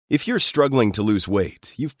If you're struggling to lose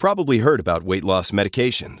weight, you've probably heard about weight loss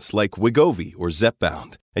medications like Wegovy or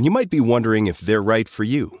Zepbound, and you might be wondering if they're right for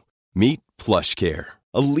you. Meet PlushCare,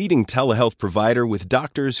 a leading telehealth provider with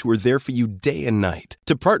doctors who are there for you day and night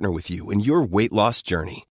to partner with you in your weight loss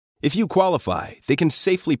journey. If you qualify, they can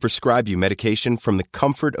safely prescribe you medication from the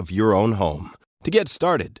comfort of your own home. To get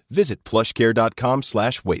started, visit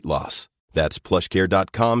plushcare.com/weightloss. That's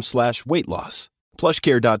plushcare.com/weightloss.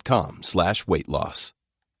 plushcare.com/weightloss.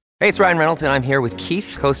 Hey, it's Ryan Reynolds, and I'm here with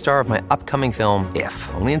Keith, co-star of my upcoming film, If,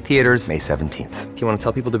 only in theaters May 17th. Do you want to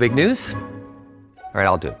tell people the big news? All right,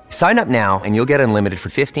 I'll do it. Sign up now and you'll get unlimited for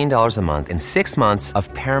 $15 a month and 6 months of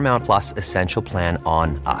Paramount Plus Essential Plan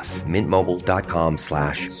on us.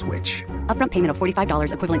 MintMobile.com/switch. Upfront payment of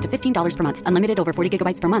 $45 equivalent to $15 per month. Unlimited over 40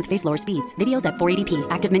 gigabytes per month. Face lower speeds. Videos at 480p.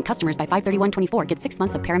 Active Mint customers by 531.24 get 6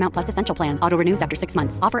 months of Paramount Plus Essential Plan. Auto renews after 6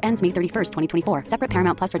 months. Offer ends May 31st, 2024. Separate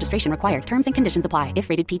Paramount Plus registration required. Terms and conditions apply if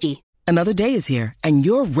rated PG. Another day is here and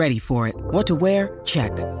you're ready for it. What to wear?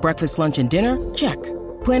 Check. Breakfast, lunch, and dinner? Check.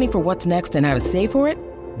 Planning for what's next and how to save for it?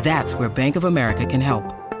 That's where Bank of America can help.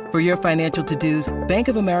 For your financial to-dos, Bank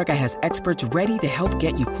of America has experts ready to help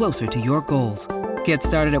get you closer to your goals. Get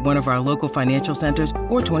started at one of our local financial centers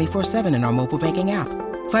or 24/7 in our mobile banking app.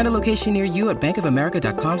 Find a location near you at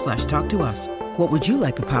bankofamerica.com/talktous. What would you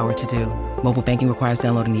like the power to do? Mobile banking requires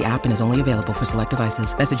downloading the app and is only available for select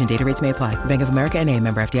devices. Message and data rates may apply. Bank of America N.A.,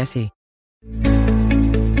 member FDIC.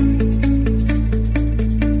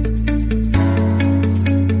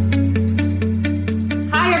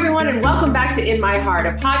 And welcome back to In My Heart,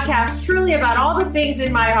 a podcast truly about all the things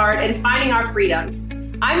in my heart and finding our freedoms.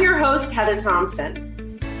 I'm your host, Heather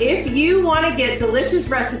Thompson. If you want to get delicious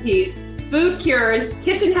recipes, food cures,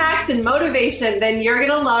 kitchen hacks, and motivation, then you're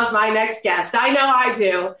going to love my next guest. I know I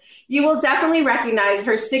do. You will definitely recognize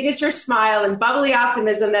her signature smile and bubbly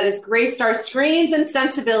optimism that has graced our screens and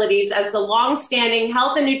sensibilities as the long-standing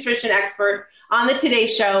health and nutrition expert on the Today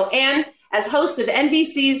Show and as host of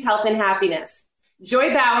NBC's Health and Happiness.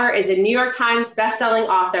 Joy Bauer is a New York Times bestselling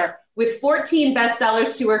author with 14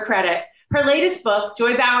 bestsellers to her credit. Her latest book,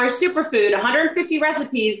 Joy Bauer's Superfood, 150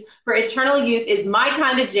 Recipes for Eternal Youth, is my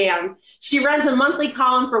kind of jam. She runs a monthly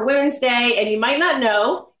column for Women's Day, and you might not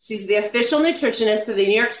know, she's the official nutritionist for the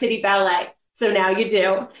New York City Ballet. So now you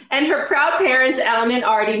do. And her proud parents, Ellen and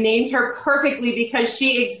Artie, named her perfectly because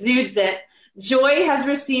she exudes it. Joy has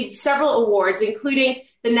received several awards, including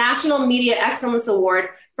the National Media Excellence Award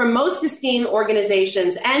from most esteemed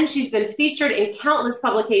organizations, and she's been featured in countless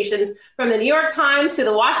publications from the New York Times to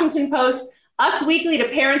the Washington Post, Us Weekly to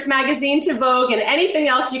Parents Magazine to Vogue, and anything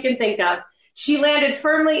else you can think of. She landed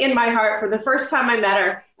firmly in my heart for the first time I met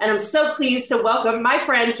her, and I'm so pleased to welcome my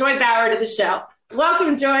friend Joy Bauer to the show.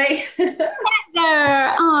 Welcome, Joy.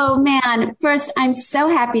 Heather, oh man, first, I'm so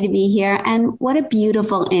happy to be here, and what a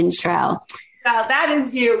beautiful intro. Well, that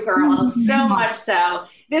is you, girl. So much so.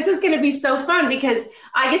 This is going to be so fun because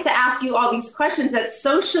I get to ask you all these questions that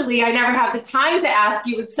socially I never have the time to ask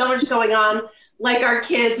you with so much going on, like our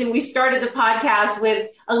kids. And we started the podcast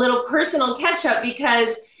with a little personal catch up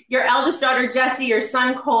because your eldest daughter, Jessie, your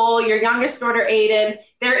son, Cole, your youngest daughter, Aiden,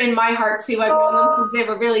 they're in my heart too. I've known them since they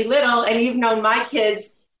were really little, and you've known my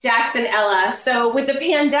kids, Jax and Ella. So with the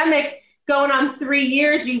pandemic going on 3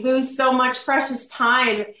 years, you lose so much precious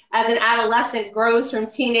time as an adolescent grows from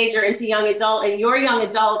teenager into young adult. And your young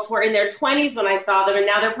adults were in their 20s when I saw them, and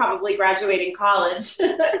now they're probably graduating college.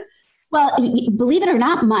 Well, believe it or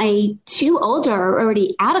not, my two older are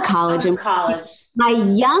already out of college. And my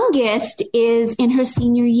youngest is in her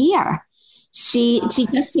senior year. She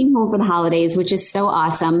just came home for the holidays, which is so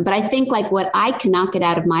awesome. But I think like what I cannot get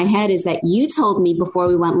out of my head is that you told me before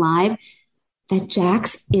we went live that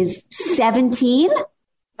Jax is 17.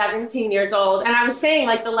 17 years old. And I was saying,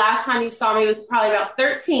 like, the last time you saw me was probably about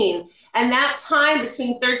 13. And that time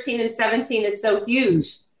between 13 and 17 is so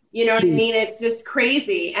huge. You know what I mean? It's just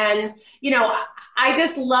crazy. And, you know, I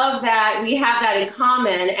just love that we have that in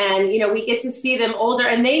common. And, you know, we get to see them older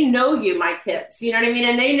and they know you, my kids, you know what I mean?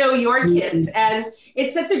 And they know your kids. And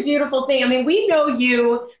it's such a beautiful thing. I mean, we know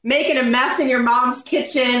you making a mess in your mom's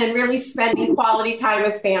kitchen and really spending quality time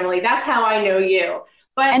with family. That's how I know you.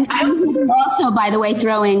 But and I'm also, by the way,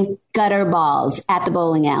 throwing gutter balls at the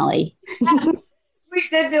bowling alley. We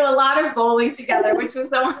did do a lot of bowling together, which was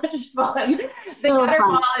so much fun. The gutter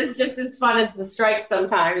ball is just as fun as the strike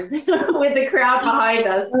sometimes with the crowd behind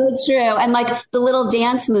us. So true. And like the little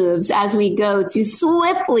dance moves as we go to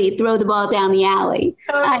swiftly throw the ball down the alley.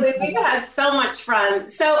 Totally. We've had so much fun.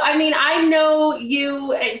 So, I mean, I know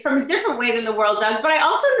you from a different way than the world does, but I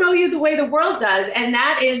also know you the way the world does. And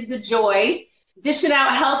that is the joy, dishing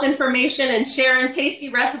out health information and sharing tasty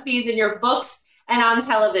recipes in your books and on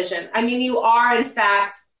television. I mean, you are, in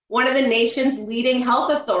fact, one of the nation's leading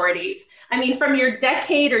health authorities. I mean, from your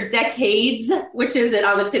decade or decades, which is it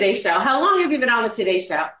on the Today Show? How long have you been on the Today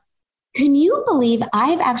Show? Can you believe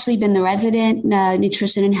I've actually been the resident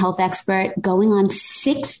nutrition and health expert going on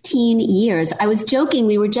 16 years? I was joking.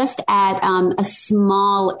 We were just at a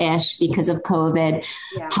small-ish, because of COVID,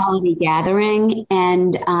 holiday gathering.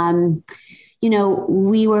 And,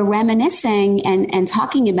 we were reminiscing and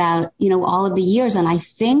talking about, all of the years. And I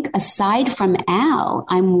think aside from Al,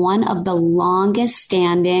 I'm one of the longest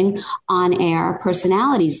standing on-air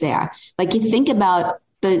personalities there. Like, you think about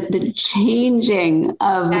the changing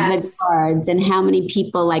of the guards and how many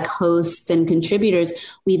people, like hosts and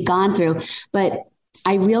contributors, we've gone through. But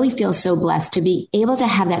I really feel so blessed to be able to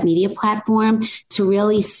have that media platform to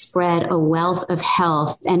really spread a wealth of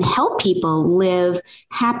health and help people live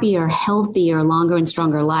happier, healthier, longer and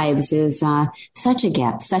stronger lives is such a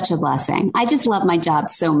gift, such a blessing. I just love my job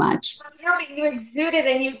so much. You exude it,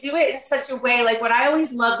 and you do it in such a way. Like, what I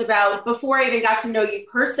always loved about, before I even got to know you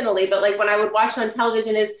personally, but like when I would watch on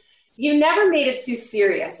television, is you never made it too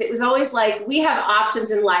serious. It was always like, we have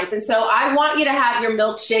options in life. And so I want you to have your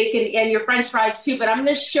milkshake and your French fries too, but I'm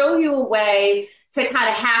going to show you a way to kind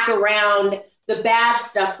of hack around the bad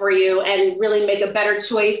stuff for you and really make a better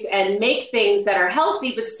choice and make things that are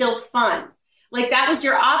healthy, but still fun. Like, that was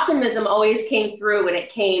your optimism always came through when it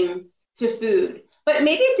came to food. But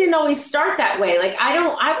maybe it didn't always start that way. Like, I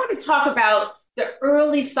want to talk about the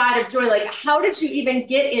early side of joy. Like, how did you even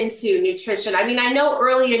get into nutrition? I mean, I know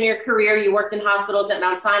early in your career, you worked in hospitals at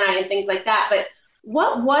Mount Sinai and things like that, but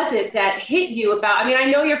what was it that hit you about? I mean, I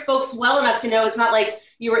know your folks well enough to know it's not like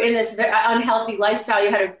you were in this unhealthy lifestyle.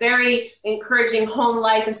 You had a very encouraging home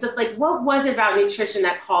life and stuff. Like, what was it about nutrition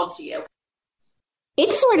that called to you? It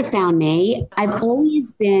sort of found me. I've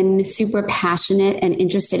always been super passionate and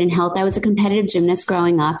interested in health. I was a competitive gymnast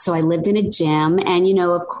growing up, so I lived in a gym. And,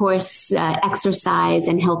 of course, exercise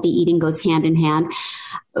and healthy eating goes hand in hand.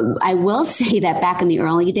 I will say that back in the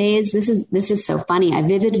early days, this is so funny. I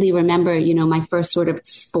vividly remember, my first sort of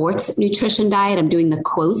sports nutrition diet. I'm doing the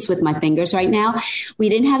quotes with my fingers right now. We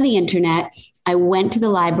didn't have the internet. I went to the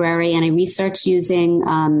library and I researched using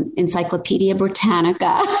Encyclopedia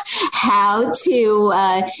Britannica how to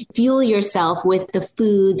fuel yourself with the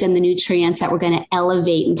foods and the nutrients that were going to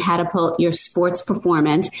elevate and catapult your sports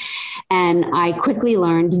performance. And I quickly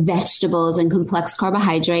learned vegetables and complex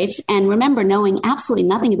carbohydrates. And remember, knowing absolutely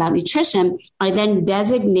nothing about nutrition, I then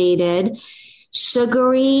designated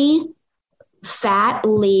sugary,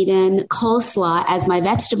 fat-laden coleslaw as my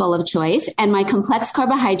vegetable of choice, and my complex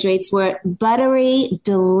carbohydrates were buttery,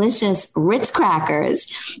 delicious Ritz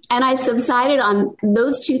crackers. And I subsided on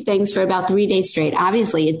those two things for about 3 days straight.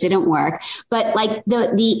 Obviously, it didn't work, but like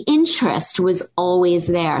the interest was always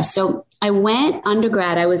there. So I went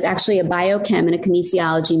undergrad. I was actually a biochem and a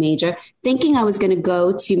kinesiology major, thinking I was going to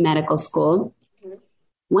go to medical school.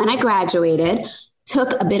 When I graduated,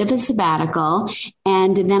 took a bit of a sabbatical,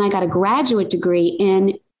 and then I got a graduate degree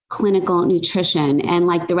in clinical nutrition. And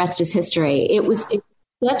like the rest is history. It was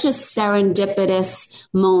such a serendipitous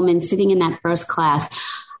moment sitting in that first class.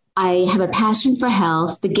 I have a passion for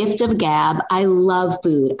health, the gift of gab. I love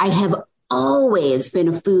food. I have always been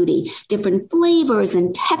a foodie, different flavors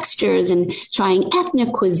and textures and trying ethnic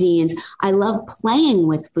cuisines. I love playing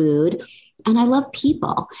with food. And I love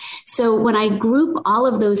people. So when I group all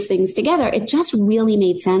of those things together, it just really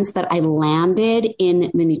made sense that I landed in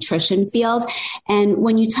the nutrition field. And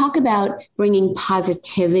when you talk about bringing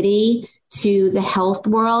positivity to the health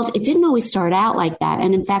world, it didn't always start out like that.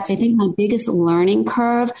 And in fact, I think my biggest learning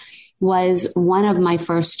curve was one of my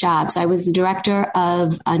first jobs. I was the director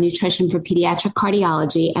of nutrition for pediatric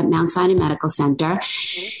cardiology at Mount Sinai Medical Center.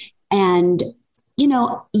 And,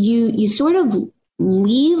 you sort of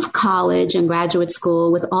leave college and graduate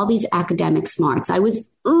school with all these academic smarts. I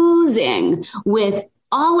was oozing with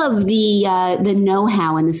all of the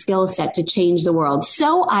know-how and the skill set to change the world.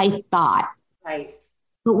 So I thought. Right.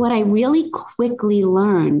 But what I really quickly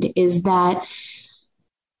learned is that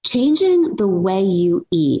changing the way you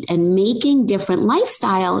eat and making different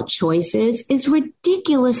lifestyle choices is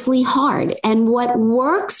ridiculously hard. And what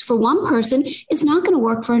works for one person is not going to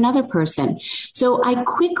work for another person. So I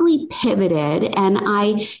quickly pivoted and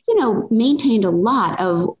I, maintained a lot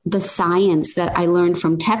of the science that I learned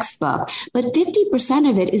from textbook. But 50%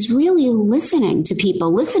 of it is really listening to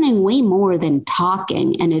people, listening way more than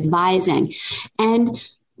talking and advising, and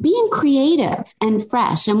being creative and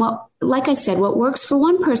fresh. And like I said, what works for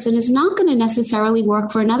one person is not going to necessarily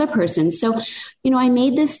work for another person. So, I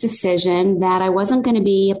made this decision that I wasn't going to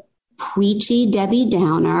be preachy Debbie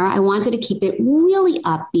Downer. I wanted to keep it really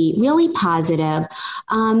upbeat, really positive,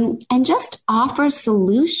 and just offer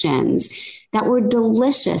solutions that were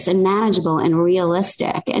delicious and manageable and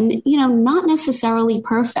realistic and, not necessarily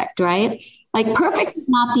perfect, right? Like perfect is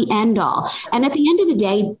not the end all. And at the end of the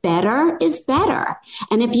day, better is better.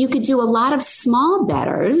 And if you could do a lot of small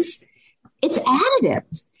betters, it's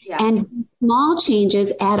additive. Yeah. And small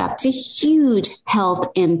changes add up to huge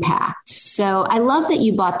health impact. So I love that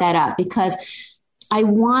you brought that up because I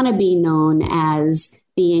want to be known as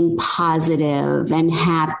being positive and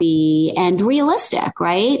happy and realistic,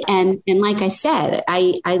 right? And like I said,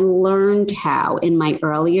 I learned how in my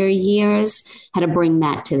earlier years how to bring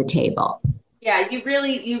that to the table. Yeah, you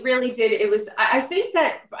really did. It was, I think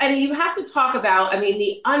that, and you have to talk about,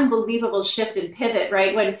 the unbelievable shift and pivot,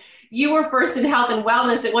 right? When you were first in health and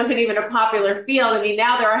wellness, it wasn't even a popular field.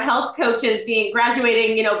 Now there are health coaches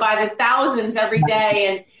graduating, by the thousands every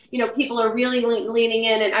day. And, people are really leaning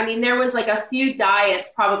in. And there was like a few diets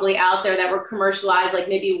probably out there that were commercialized, like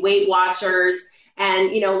maybe Weight Watchers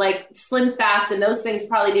and, like Slim Fast, and those things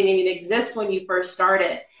probably didn't even exist when you first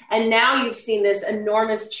started. And now you've seen this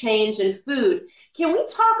enormous change in food. Can we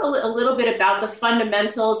talk a little bit about the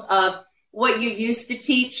fundamentals of what you used to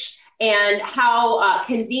teach and how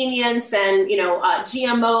convenience and,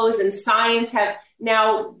 GMOs and science have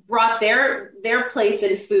now brought their place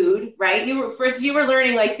in food, right? You were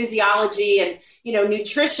learning like physiology and,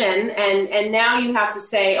 nutrition. And now you have to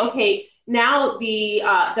say, okay, now the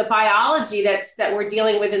biology that we're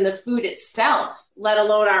dealing with in the food itself, let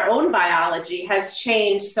alone our own biology, has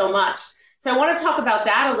changed so much. So I want to talk about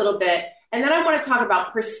that a little bit. And then I want to talk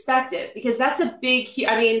about perspective, because that's a big,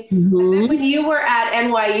 when you were at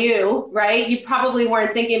NYU, right, you probably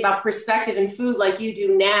weren't thinking about perspective in food like you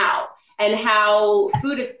do now, and how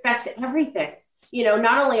food affects everything,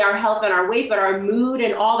 not only our health and our weight, but our mood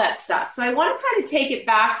and all that stuff. So I want to kind of take it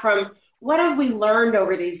back from what have we learned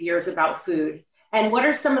over these years about food? And what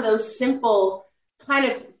are some of those simple kind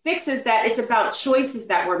of fixes that it's about choices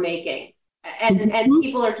that we're making? And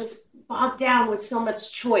people are just bogged down with so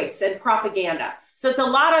much choice and propaganda. So it's a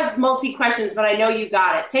lot of multi-questions, but I know you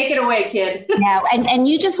got it. Take it away, kid. Yeah, and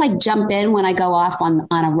you just like jump in when I go off on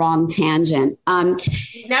a wrong tangent.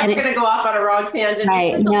 You're never going to go off on a wrong tangent.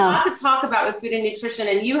 Right, There's a lot to talk about with food and nutrition,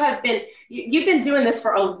 and you've been doing this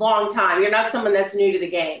for a long time. You're not someone that's new to the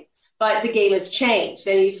game. But the game has changed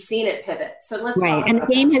and you've seen it pivot. So let's right. And the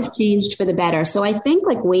game has changed for the better. So I think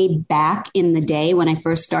like way back in the day when I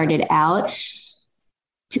first started out,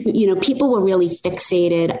 people were really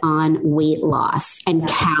fixated on weight loss and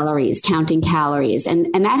calories, counting calories. And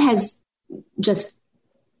that has just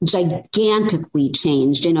gigantically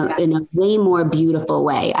changed in a way more beautiful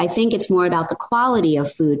way. I think it's more about the quality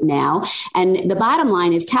of food now. And the bottom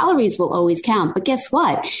line is calories will always count. But guess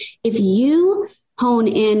what? If you hone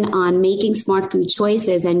in on making smart food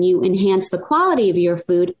choices and you enhance the quality of your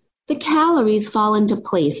food, the calories fall into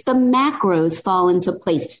place, the macros fall into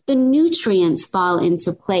place, the nutrients fall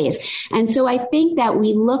into place. And so I think that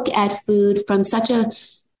we look at food from such a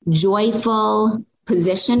joyful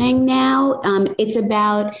positioning now. It's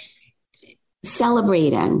about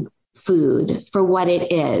celebrating food for what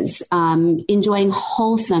it is, enjoying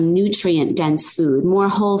wholesome, nutrient-dense food, more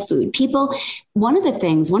whole food. One of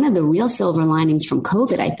the real silver linings from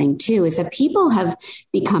COVID, I think, too, is that people have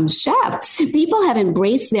become chefs. People have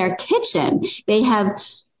embraced their kitchen. They have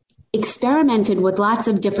experimented with lots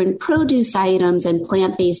of different produce items and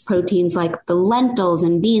plant-based proteins like the lentils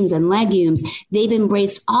and beans and legumes. They've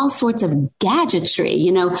embraced all sorts of gadgetry.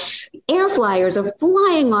 Air fryers are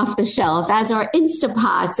flying off the shelf, as are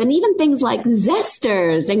Instapots, and even things like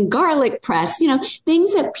zesters and garlic press,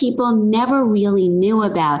 things that people never really knew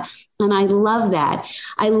about. And I love that.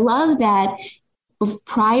 I love that.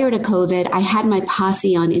 Prior to COVID, I had my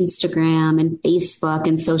posse on Instagram and Facebook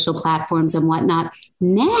and social platforms and whatnot.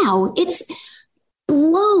 Now it's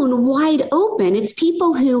blown wide open. It's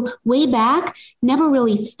people who way back never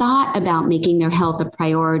really thought about making their health a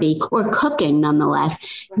priority or cooking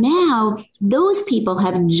nonetheless. Now those people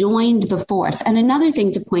have joined the force. And another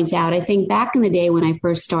thing to point out, I think back in the day when I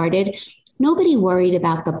first started, nobody worried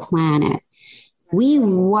about the planet. We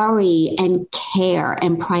worry and care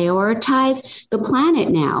and prioritize the planet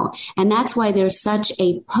now. And that's why there's such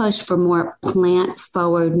a push for more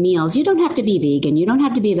plant-forward meals. You don't have to be vegan. You don't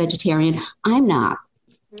have to be a vegetarian. I'm not.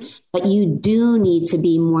 But you do need to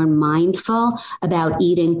be more mindful about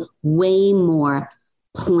eating way more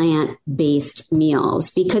plant-based meals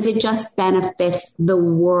because it just benefits the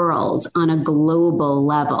world on a global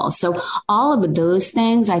level. So all of those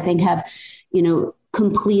things I think have,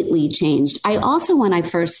 completely changed. I also, when I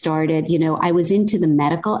first started, I was into the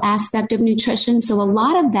medical aspect of nutrition. So a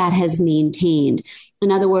lot of that has maintained. In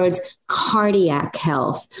other words, cardiac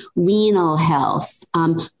health, renal health,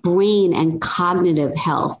 brain and cognitive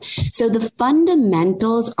health. So the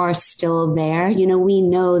fundamentals are still there. We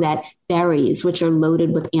know that berries, which are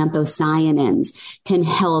loaded with anthocyanins, can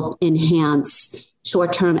help enhance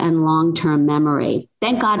short-term and long-term memory.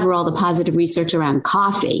 Thank God for all the positive research around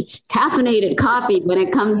coffee, caffeinated coffee when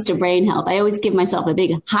it comes to brain health. I always give myself a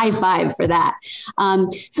big high five for that.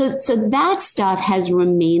 So that stuff has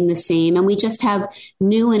remained the same. And we just have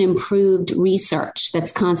new and improved research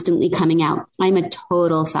that's constantly coming out. I'm a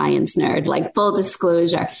total science nerd, like full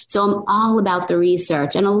disclosure. So I'm all about the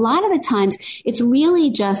research. And a lot of the times it's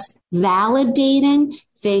really just validating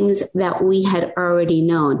things that we had already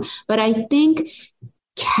known. But I think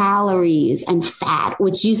calories and fat,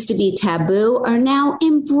 which used to be taboo, are now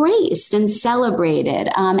embraced and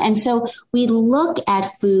celebrated. And so we look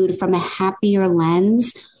at food from a happier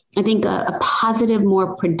lens. I think a positive,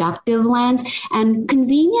 more productive lens, and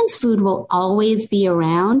convenience food will always be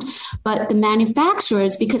around. But the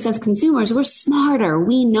manufacturers, because as consumers, we're smarter,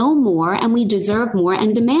 we know more, and we deserve more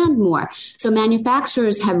and demand more. So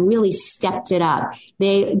manufacturers have really stepped it up.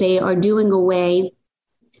 They are doing away,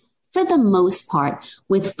 for the most part,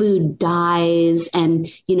 with food dyes and,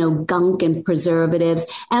 gunk and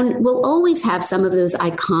preservatives. And we'll always have some of those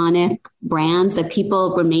iconic brands that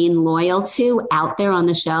people remain loyal to out there on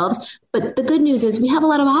the shelves. But the good news is we have a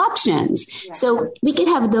lot of options. Yeah. So we could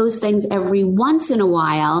have those things every once in a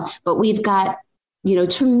while, but we've got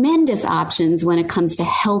tremendous options when it comes to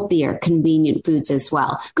healthier, convenient foods as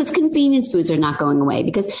well. Because convenience foods are not going away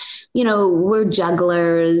because, we're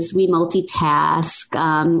jugglers, we multitask.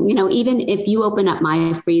 Even if you open up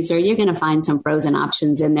my freezer, you're going to find some frozen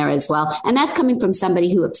options in there as well. And that's coming from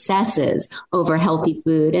somebody who obsesses over healthy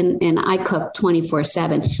food. And I cook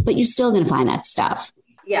 24/7, but you're still going to find that stuff.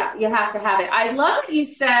 Yeah, you have to have it. I love what you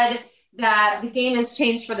said, that the game has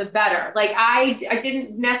changed for the better. Like I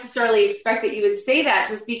didn't necessarily expect that you would say that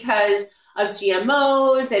just because of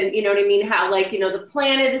GMOs and how the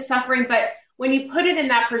planet is suffering. But when you put it in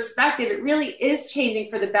that perspective, it really is changing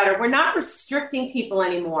for the better. We're not restricting people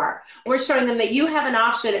anymore. We're showing them that you have an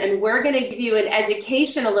option, and we're going to give you an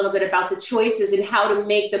education a little bit about the choices and how to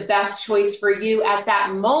make the best choice for you at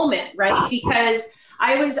that moment, right? Because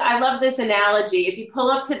I love this analogy. If you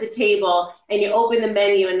pull up to the table and you open the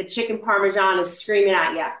menu and the chicken Parmesan is screaming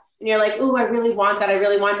at you and you're like, "Ooh, I really want that. I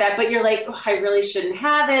really want that." But you're like, "Oh, I really shouldn't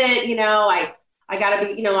have it. I gotta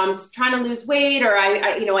be, I'm trying to lose weight, or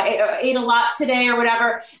I ate a lot today or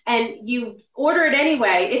whatever." And you order it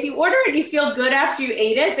anyway. If you order it, you feel good after you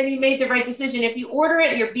ate it, then you made the right decision. If you order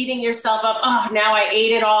it, you're beating yourself up. "Oh, now I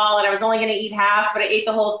ate it all and I was only going to eat half, but I ate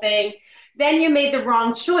the whole thing." Then you made the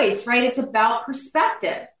wrong choice, right? It's about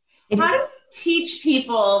perspective. How do you teach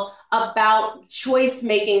people about choice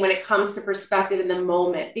making when it comes to perspective in the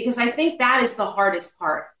moment? Because I think that is the hardest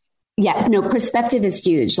part. Yeah, no, perspective is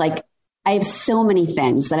huge. Like, I have so many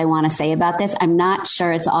things that I want to say about this. I'm not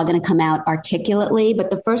sure it's all going to come out articulately,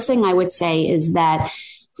 but the first thing I would say is that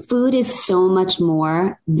food is so much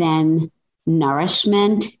more than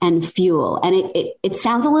nourishment and fuel. And it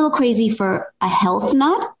sounds a little crazy for a health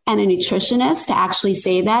nut and a nutritionist to actually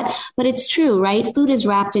say that, but it's true, right? Food is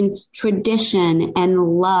wrapped in tradition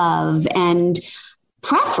and love and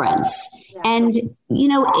preference. Yeah. And,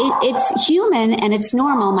 it's human and it's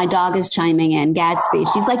normal. My dog is chiming in,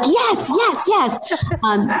 Gatsby. She's like, yes, yes, yes.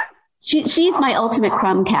 She's my ultimate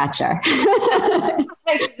crumb catcher.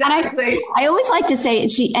 Exactly. I always like to say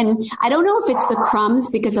and I don't know if it's the crumbs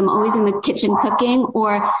because I'm always in the kitchen cooking,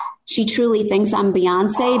 or she truly thinks I'm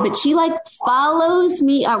Beyonce, but she follows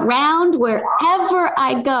me around wherever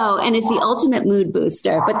I go and is the ultimate mood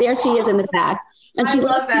booster. But there she is in the back. And she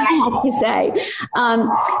loves what I have to say.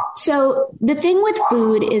 So the thing with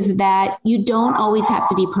food is that you don't always have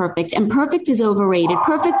to be perfect, and perfect is overrated.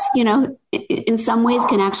 Perfect, in some ways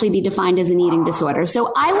can actually be defined as an eating disorder.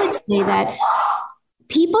 So I would say that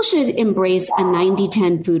people should embrace a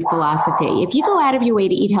 90-10 food philosophy. If you go out of your way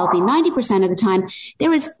to eat healthy 90% of the time,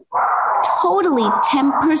 there is totally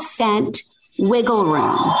 10% wiggle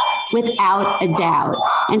room without a doubt.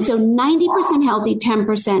 And so 90% healthy,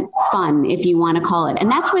 10% fun, if you want to call it.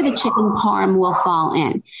 And that's where the chicken parm will fall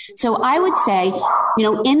in. So I would say,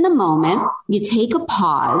 in the moment, you take a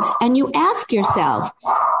pause and you ask yourself,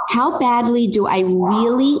 how badly do I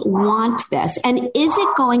really want this? And is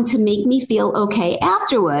it going to make me feel okay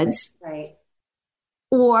afterwards? Right.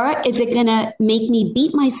 Or is it going to make me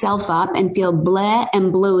beat myself up and feel bleh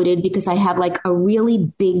and bloated because I have like a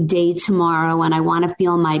really big day tomorrow and I want to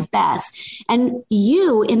feel my best? And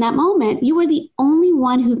you, in that moment, you are the only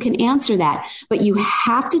one who can answer that. But you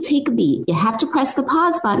have to take a beat. You have to press the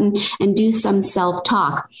pause button and do some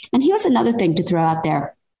self-talk. And here's another thing to throw out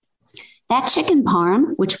there. That chicken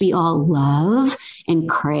parm, which we all love and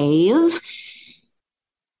crave,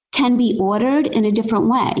 can be ordered in a different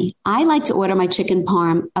way. I like to order my chicken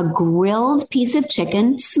parm, a grilled piece of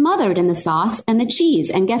chicken smothered in the sauce and the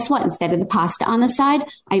cheese. And guess what? Instead of the pasta on the side,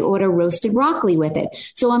 I order roasted broccoli with it.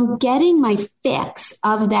 So I'm getting my fix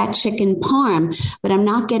of that chicken parm, but I'm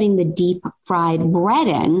not getting the deep fried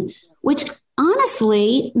breading, which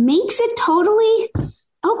honestly makes it totally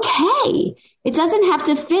okay. It doesn't have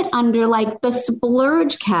to fit under like the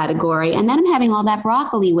splurge category. And then I'm having all that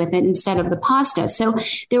broccoli with it instead of the pasta. So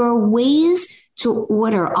there are ways to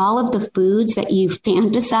order all of the foods that you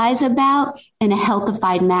fantasize about in a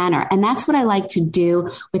healthified manner. And that's what I like to do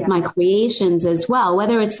with my creations as well,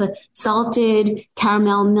 whether it's a salted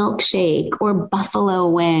caramel milkshake or buffalo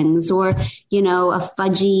wings or, you know, a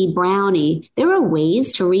fudgy brownie. There are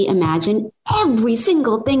ways to reimagine every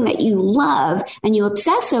single thing that you love and you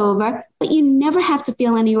obsess over, but you never have to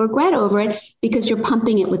feel any regret over it because you're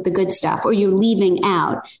pumping it with the good stuff or you're leaving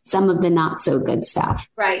out some of the not so good stuff.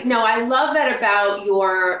 Right. No, I love that about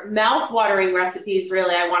your mouth-watering recipes,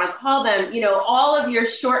 really. I want to call them, you know, all of your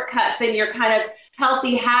shortcuts and your kind of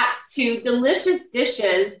healthy hacks to delicious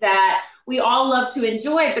dishes that we all love to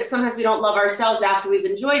enjoy, but sometimes we don't love ourselves after we've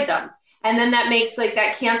enjoyed them. And then that makes like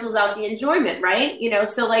that cancels out the enjoyment, right? You know,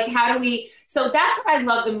 so like how do we, so that's what I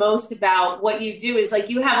love the most about what you do is like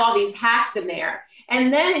you have all these hacks in there.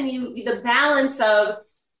 And then the balance of,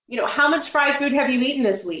 you know, how much fried food have you eaten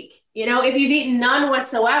this week? You know, if you've eaten none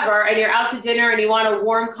whatsoever and you're out to dinner and you want a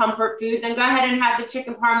warm comfort food, then go ahead and have the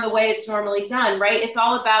chicken parm the way it's normally done, right? It's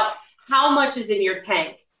all about how much is in your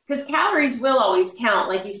tank because calories will always count,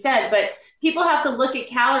 like you said, but people have to look at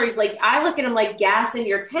calories. Like I look at them like gas in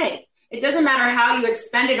your tank. It doesn't matter how you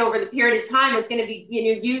expend it over the period of time. It's going to be, you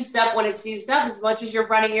know, used up when it's used up as much as you're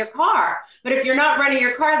running your car. But if you're not running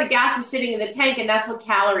your car, the gas is sitting in the tank and that's what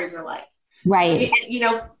calories are like. Right. You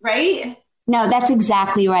know, right? No, that's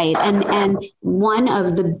exactly right. And one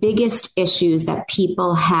of the biggest issues that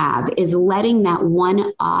people have is letting that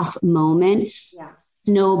one off moment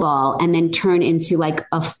snowball and then turn into like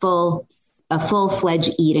a full-fledged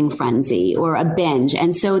eating frenzy or a binge.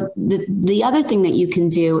 And so the other thing that you can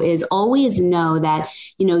do is always know that,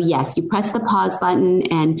 you know, yes, you press the pause button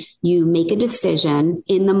and you make a decision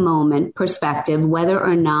in the moment perspective, whether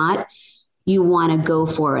or not you want to go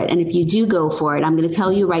for it. And if you do go for it, I'm going to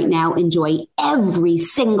tell you right now, enjoy every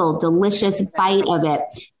single delicious bite of it.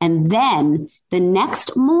 And then the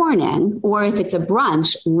next morning, or if it's a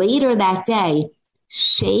brunch later that day,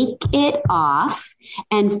 shake it off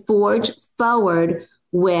and forge forward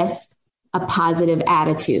with a positive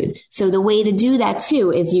attitude. So the way to do that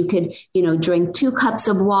too is you could, you know, drink 2 cups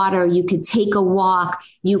of water. You could take a walk.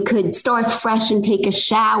 You could start fresh and take a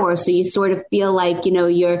shower. So you sort of feel like, you know,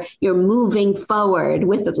 you're moving forward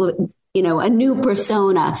with, you know, a new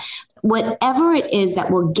persona. Whatever it is that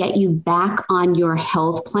will get you back on your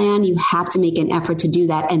health plan, you have to make an effort to do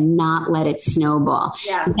that and not let it snowball.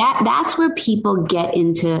 Yeah. That's where people get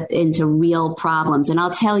into real problems. And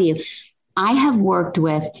I'll tell you, I have worked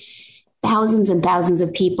with thousands and thousands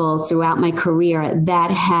of people throughout my career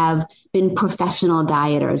that have been professional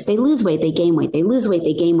dieters. They lose weight, they gain weight, they lose weight,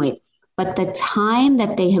 they gain weight. But the time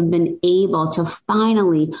that they have been able to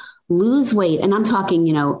finally lose weight, and I'm talking,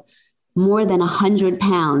 you know, more than 100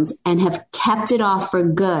 pounds and have kept it off for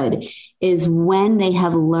good is when they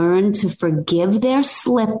have learned to forgive their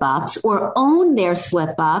slip-ups or own their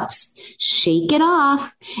slip-ups, shake it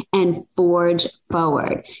off, and forge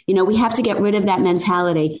forward. You know, we have to get rid of that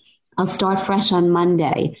mentality. I'll start fresh on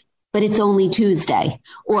Monday, but it's only Tuesday,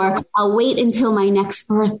 or I'll wait until my next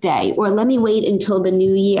birthday, or let me wait until the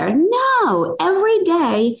new year. No, every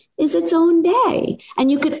day is its own day. And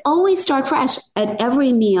you could always start fresh at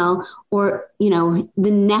every meal or, you know,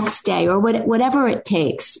 the next day or whatever it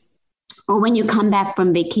takes, or when you come back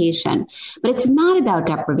from vacation. But it's not about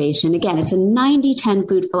deprivation. Again, it's a 90-10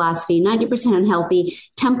 food philosophy, 90% unhealthy,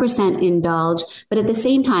 10% indulge. But at the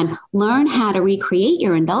same time, learn how to recreate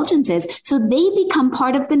your indulgences so they become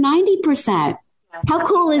part of the 90%. How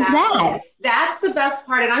cool is that? That's the best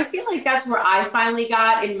part. And I feel like that's where I finally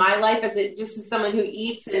got in my life as someone who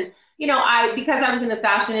eats and, because I was in the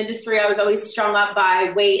fashion industry, I was always strung up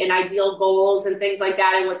by weight and ideal goals and things like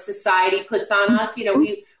that and what society puts on us.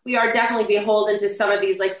 We are definitely beholden to some of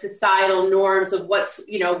these like societal norms of what's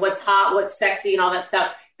hot, what's sexy and all that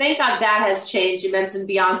stuff. Thank God that has changed. You mentioned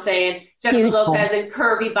Beyonce and Jennifer Lopez and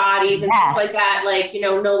curvy bodies and things like that. Like,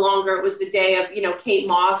 no longer it was the day of, Kate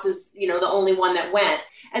Moss is, the only one that went.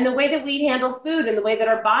 And the way that we handle food and the way that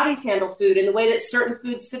our bodies handle food and the way that certain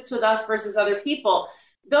food sits with us versus other people,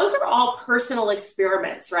 those are all personal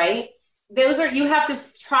experiments, right? You have to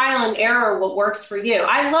trial and error what works for you.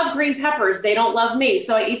 I love green peppers. They don't love me.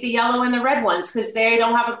 So I eat the yellow and the red ones because I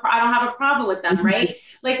don't have a problem with them, right?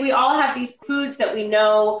 Like we all have these foods that we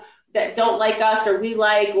know that don't like us or we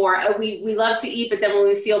like, or we love to eat, but then when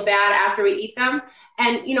we feel bad after we eat them.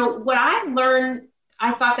 And, what I learned,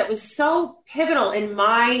 I thought that was so pivotal in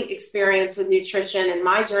my experience with nutrition and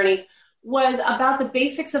my journey was about the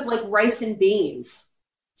basics of like rice and beans.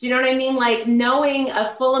 Do you know what I mean? Like knowing a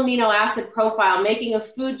full amino acid profile, making a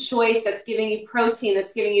food choice that's giving you protein,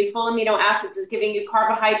 that's giving you full amino acids, is giving you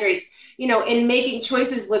carbohydrates, in making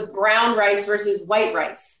choices with brown rice versus white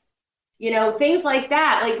rice, things like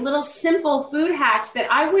that, like little simple food hacks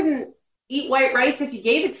that I wouldn't eat white rice if you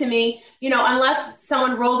gave it to me, unless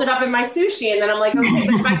someone rolled it up in my sushi. And then I'm like, okay,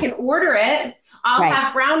 but if I can order it, I'll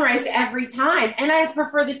have brown rice every time. And I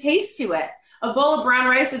prefer the taste to it. A bowl of brown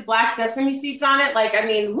rice with black sesame seeds on it. Like,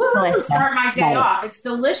 start my day off. It's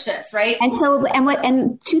delicious, right? And so,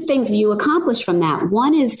 and two things you accomplish from that.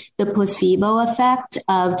 One is the placebo effect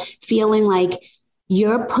of feeling like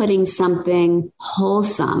you're putting something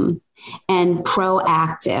wholesome and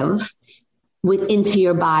proactive into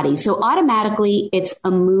your body. So automatically it's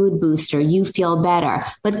a mood booster. You feel better,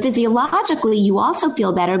 but physiologically you also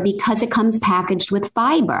feel better because it comes packaged with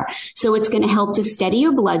fiber. So it's going to help to steady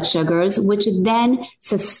your blood sugars, which then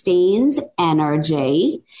sustains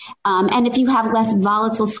energy. And if you have less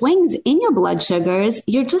volatile swings in your blood sugars,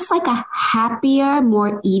 you're just like a happier,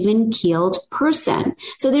 more even-keeled person.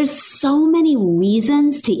 So there's so many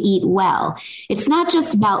reasons to eat well. It's not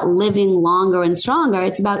just about living longer and stronger.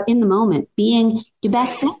 It's about in the moment, being your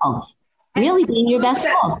best self, really being your best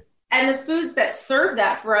self. And the foods that serve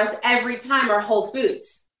that for us every time are whole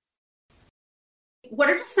foods. What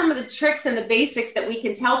are just some of the tricks and the basics that we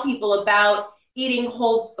can tell people about eating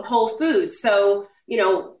whole foods? So,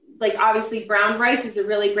 like obviously brown rice is a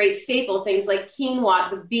really great staple. Things like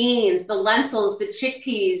quinoa, the beans, the lentils, the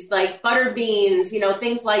chickpeas, like butter beans,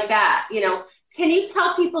 things like that. Can you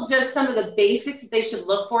tell people just some of the basics that they should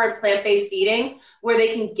look for in plant-based eating where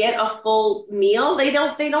they can get a full meal? They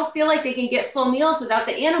don't feel like they can get full meals without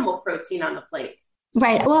the animal protein on the plate.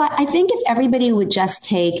 Right. Well, I think if everybody would just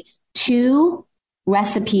take 2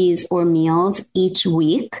 recipes or meals each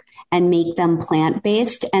week and make them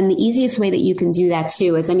plant-based. And the easiest way that you can do that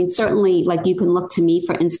too is, certainly like you can look to me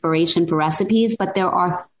for inspiration for recipes, but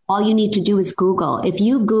all you need to do is Google. If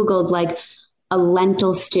you Googled like a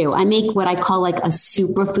lentil stew, I make what I call like a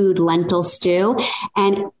superfood lentil stew.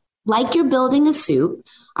 And like you're building a soup,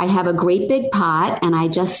 I have a great big pot and I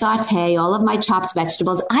just saute all of my chopped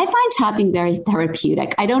vegetables. I find chopping very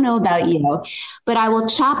therapeutic. I don't know about you, but I will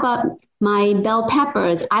chop up my bell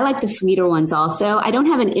peppers. I like the sweeter ones also. I don't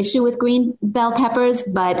have an issue with green bell peppers,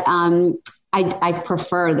 but I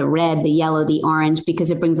prefer the red, the yellow, the orange,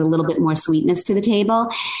 because it brings a little bit more sweetness to the table.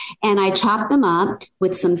 And I chop them up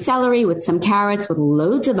with some celery, with some carrots, with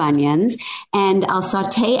loads of onions, and I'll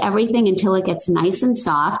saute everything until it gets nice and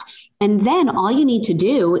soft. And then all you need to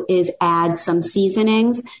do is add some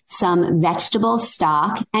seasonings, some vegetable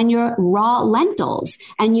stock, and your raw lentils.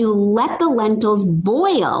 And you let the lentils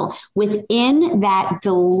boil within that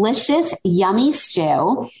delicious, yummy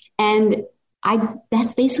stew. And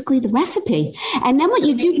that's basically the recipe. And then what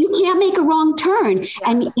you do, you can't make a wrong turn.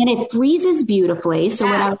 And it freezes beautifully. So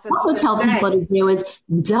what I also tell people to do is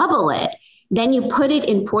double it. Then you put it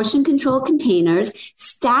in portion control containers,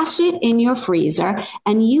 stash it in your freezer,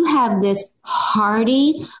 and you have this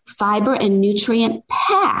hearty, fiber and nutrient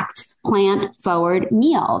packed plant forward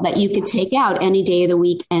meal that you could take out any day of the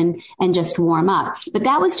week and just warm up. But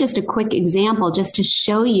that was just a quick example just to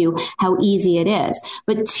show you how easy it is.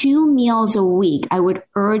 But 2 meals a week, I would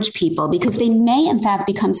urge people, because they may in fact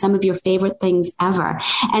become some of your favorite things ever.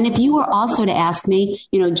 And if you were also to ask me,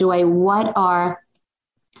 Joy, what are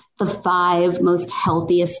the 5 most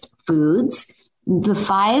healthiest foods? The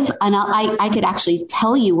 5, and I could actually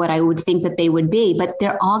tell you what I would think that they would be, but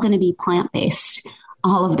they're all going to be plant-based.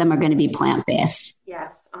 All of them are going to be plant-based.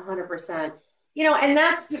 Yes, 100%. And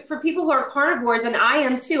that's for people who are carnivores, and I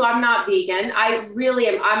am too. I'm not vegan. I really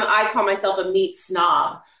am. I call myself a meat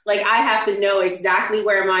snob. Like, I have to know exactly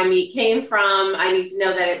where my meat came from. I need to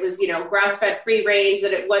know that it was, grass-fed, free range,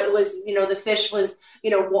 that it was, the fish was,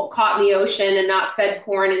 caught in the ocean and not fed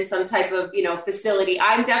corn in some type of, facility.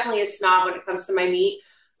 I'm definitely a snob when it comes to my meat,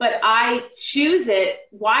 but I choose it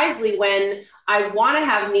wisely when I want to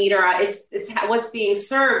have meat, or it's what's being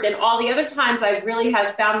served. And all the other times I really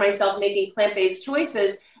have found myself making plant-based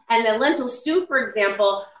choices. And the lentil stew, for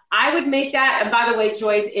example, I would make that. And by the way,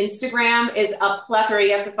 Joy's Instagram is a plethora.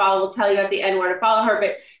 You have to follow. We'll tell you at the end where to follow her,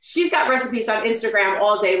 but she's got recipes on Instagram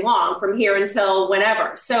all day long from here until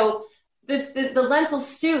whenever. So the lentil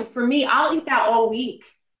stew, for me, I'll eat that all week.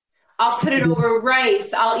 I'll put it over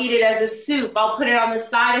rice. I'll eat it as a soup. I'll put it on the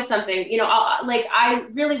side of something. I'll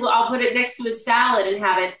put it next to a salad and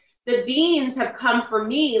have it. The beans have come for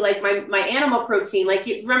me, like my animal protein. Like,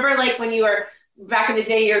 you remember, like when you were back in the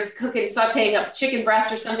day, you're cooking, sauteing up chicken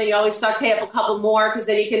breast or something, you always saute up a couple more because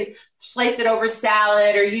then you can place it over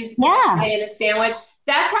salad or use it in a sandwich.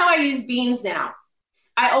 That's how I use beans now.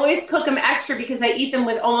 I always cook them extra because I eat them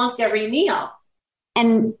with almost every meal.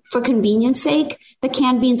 And for convenience sake, the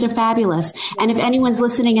canned beans are fabulous. And if anyone's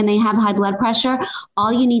listening and they have high blood pressure,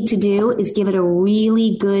 all you need to do is give it a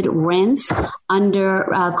really good rinse under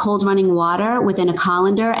cold running water within a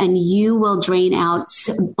colander, and you will drain out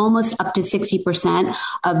almost up to 60%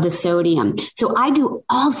 of the sodium. So I do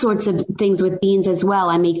all sorts of things with beans as well.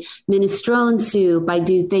 I make minestrone soup. I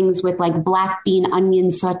do things with like black bean onion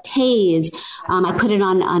sautés. I put it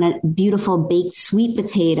on a beautiful baked sweet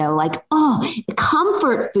potato.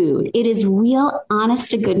 Comfort food. It is real,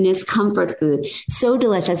 honest to goodness comfort food. So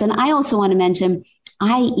delicious. And I also want to mention,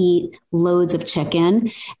 I eat loads of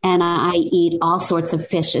chicken and I eat all sorts of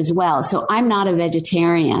fish as well. So I'm not a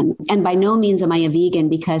vegetarian, and by no means am I a vegan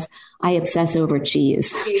because I obsess over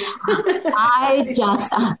cheese.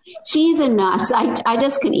 Cheese and nuts. I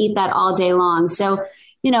just can eat that all day long. So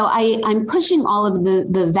I'm pushing all of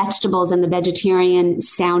the vegetables and the vegetarian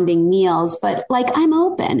sounding meals, but I'm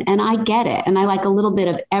open and I get it. And I like a little bit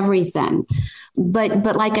of everything.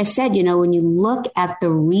 But like I said, when you look at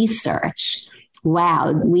the research,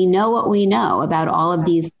 wow, we know what we know about all of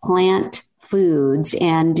these plant foods.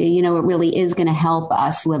 And, it really is going to help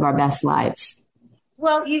us live our best lives.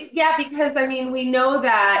 Well, because we know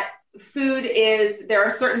that there are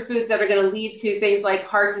certain foods that are going to lead to things like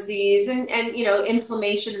heart disease and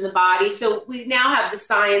inflammation in the body. So we now have the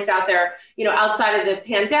science out there, outside of the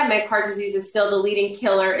pandemic, heart disease is still the leading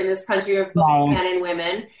killer in this country of both men and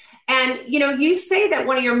women. And, you say that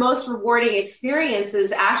one of your most rewarding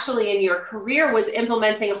experiences actually in your career was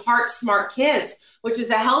implementing Heart Smart Kids, which is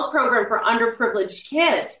a health program for underprivileged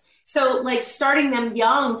kids. So starting them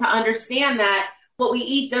young to understand that what we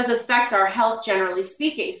eat does affect our health, generally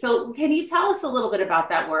speaking. So can you tell us a little bit about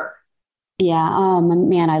that work? Yeah. Oh,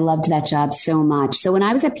 man, I loved that job so much. So when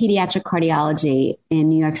I was at pediatric cardiology in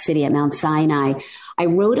New York City at Mount Sinai, I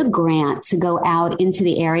wrote a grant to go out into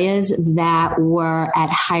the areas that were at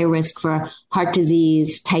high risk for heart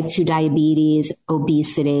disease, type 2 diabetes,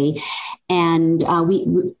 obesity. And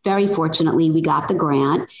we very fortunately, we got the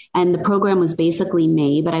grant and the program was basically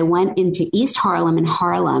me, but I went into East Harlem and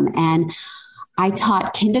Harlem, and I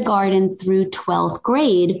taught kindergarten through 12th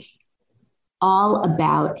grade all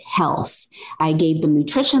about health. I gave them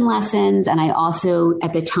nutrition lessons. And I also,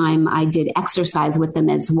 at the time, I did exercise with them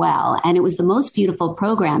as well. And it was the most beautiful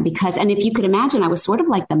program because, and if you could imagine, I was sort of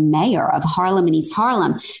like the mayor of Harlem and East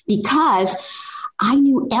Harlem because I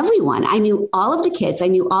knew everyone. I knew all of the kids. I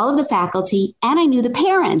knew all of the faculty, and I knew the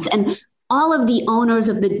parents and all of the owners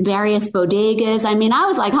of the various bodegas. I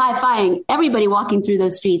was like high-fiving everybody walking through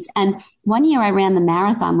those streets. And one year I ran the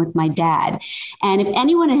marathon with my dad. And if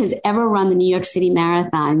anyone has ever run the New York City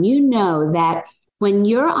Marathon, you know that when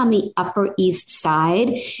you're on the Upper East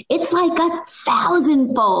Side, it's like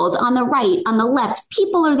 1,000-fold on the right, on the left.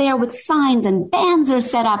 People are there with signs and bands are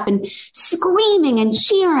set up and screaming and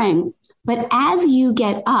cheering. But as you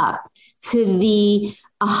get up to the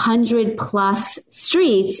 100+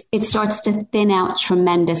 streets, it starts to thin out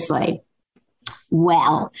tremendously.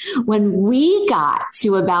 Well, when we got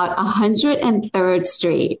to about 103rd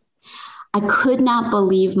Street, I could not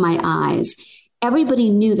believe my eyes.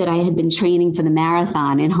 Everybody knew that I had been training for the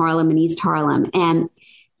marathon in Harlem and East Harlem, and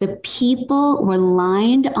the people were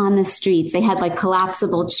lined on the streets. They had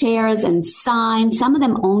collapsible chairs and signs. Some of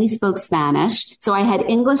them only spoke Spanish. So I had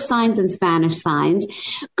English signs and Spanish signs.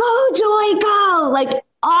 Go, Joy, go!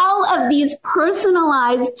 All of these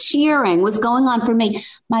personalized cheering was going on for me.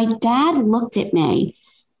 My dad looked at me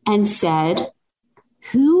and said,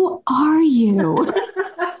 "Who are you?"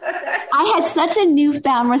 I had such a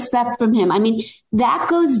newfound respect from him. I mean, that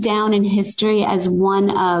goes down in history as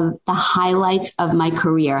one of the highlights of my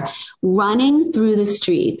career, running through the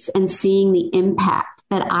streets and seeing the impact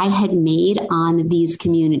that I had made on these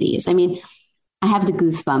communities. I mean, I have the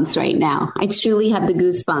goosebumps right now. I truly have the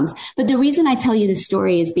goosebumps. But the reason I tell you the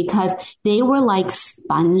story is because they were like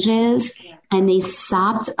sponges and they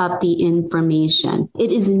sopped up the information.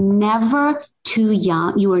 It is never too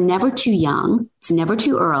young. You are never too young. It's never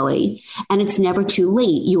too early, and it's never too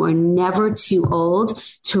late. You are never too old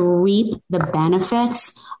to reap the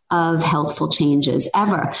benefits of healthful changes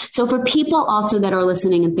ever. So for people also that are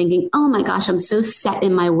listening and thinking, oh my gosh, I'm so set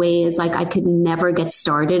in my ways, like I could never get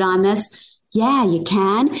started on this. Yeah, you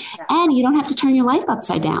can. And you don't have to turn your life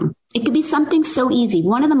upside down. It could be something so easy.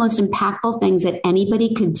 One of the most impactful things that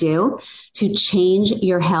anybody could do to change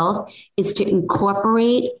your health is to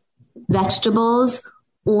incorporate vegetables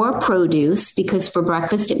or produce, because for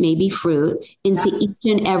breakfast it may be fruit, into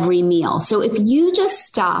each and every meal. So if you just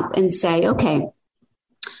stop and say, okay,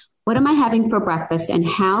 what am I having for breakfast and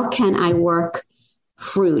how can I work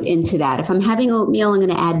fruit into that? If I'm having oatmeal, I'm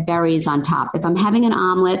going to add berries on top. If I'm having an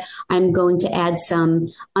omelet, I'm going to add some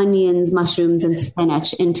onions, mushrooms, and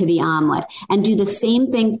spinach into the omelet, and do the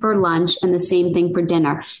same thing for lunch and the same thing for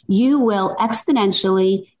dinner. You will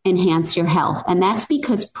exponentially enhance your health. And that's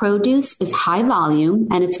because produce is high volume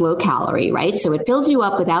and it's low calorie, right? So it fills you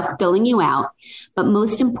up without filling you out. But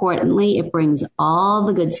most importantly, it brings all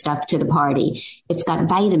the good stuff to the party. It's got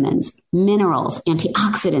vitamins, minerals,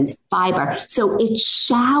 antioxidants, fiber. So it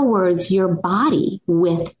showers your body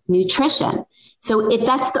with nutrition. So if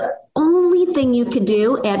that's the only thing you could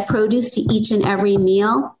do, add produce to each and every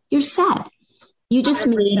meal, you're set. You just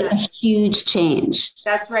 100%. Made a huge change.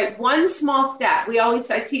 That's right. One small step.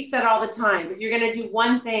 I teach that all the time. If you're going to do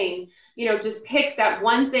one thing, just pick that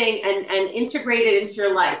one thing and integrate it into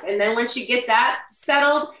your life. And then once you get that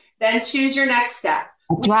settled, then choose your next step.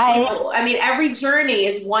 That's right. I mean, every journey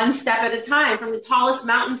is one step at a time. From the tallest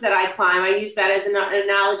mountains that I climb, I use that as an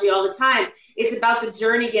analogy all the time. It's about the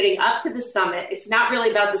journey getting up to the summit. It's not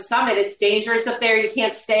really about the summit. It's dangerous up there. You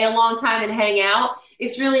can't stay a long time and hang out.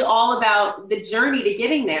 It's really all about the journey to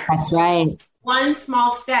getting there. That's right. One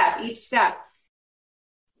small step, each step.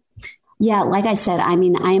 Yeah, like I said, I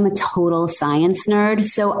mean, I am a total science nerd.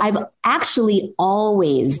 So I've actually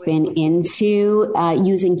always been into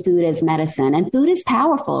using food as medicine. And food is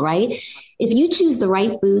powerful, right? If you choose the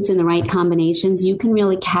right foods and the right combinations, you can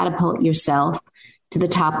really catapult yourself to the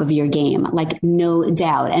top of your game, like no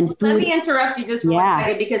doubt. And food. Let me interrupt you just for 1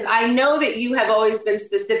 second, because I know that you have always been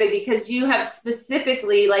specific, because you have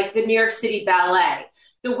specifically, like the New York City Ballet,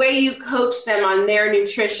 the way you coach them on their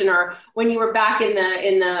nutrition, or when you were back in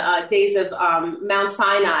the days of Mount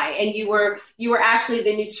Sinai, and you were actually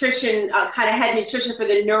the nutrition kind of head nutrition for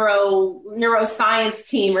the neuroscience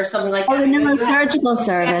team or something like that. The neurosurgical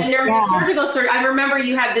service. Yeah, the neurosurgical service. I remember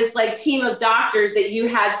you had this like team of doctors that you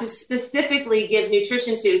had to specifically give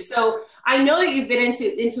nutrition to. So I know that you've been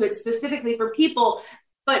into it specifically for people.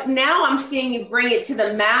 But now I'm seeing you bring it to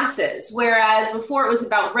the masses, whereas before it was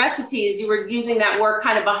about recipes. You were using that work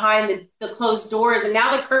kind of behind the closed doors, and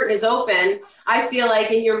now the curtain is open, I feel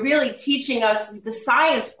like, and you're really teaching us the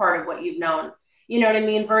science part of what you've known, you know what I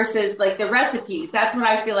mean, versus like the recipes. That's when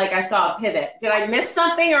I feel like I saw a pivot. Did I miss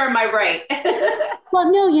something, or am I right?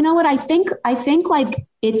 Well, no, you know what? I think like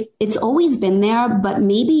it's always been there, but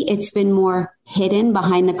maybe it's been more hidden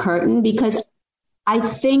behind the curtain, because I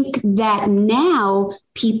think that now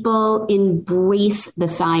people embrace the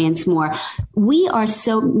science more. We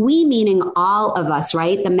meaning all of us,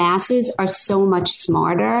 right? The masses are so much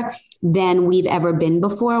smarter than we've ever been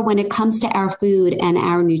before when it comes to our food and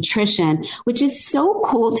our nutrition, which is so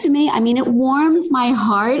cool to me. I mean, it warms my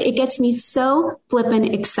heart. It gets me so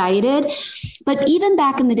flippin' excited. But even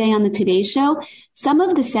back in the day on the Today Show, some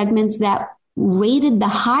of the segments that rated the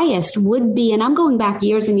highest would be, and I'm going back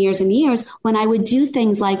years and years and years, when I would do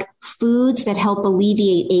things like foods that help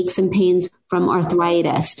alleviate aches and pains from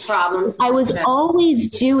arthritis. Problems. I was always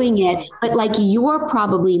doing it, but like you're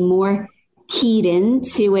probably more keyed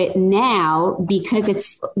into it now because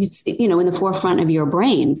it's in the forefront of your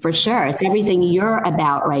brain, for sure. It's everything you're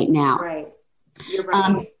about right now. Right. You're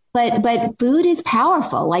right. But food is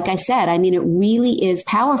powerful. Like I said, I mean, it really is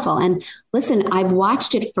powerful. And listen, I've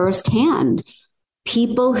watched it firsthand.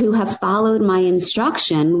 People who have followed my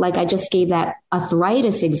instruction, like I just gave that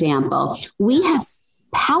arthritis example, we have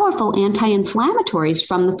powerful anti-inflammatories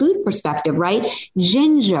from the food perspective, right?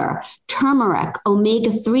 Ginger, turmeric,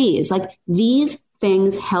 omega-3s, like these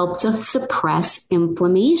things help to suppress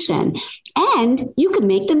inflammation, and you can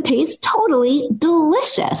make them taste totally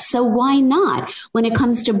delicious. So why not? When it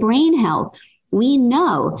comes to brain health, we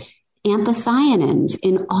know anthocyanins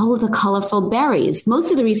in all of the colorful berries. Most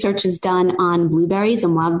of the research is done on blueberries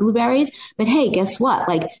and wild blueberries, but hey, guess what?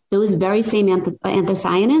 Like those very same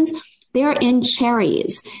anthocyanins, they're in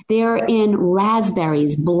cherries, they're in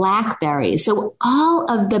raspberries, blackberries. So all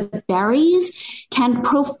of the berries can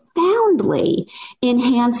profoundly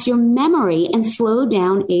enhance your memory and slow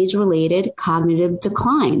down age-related cognitive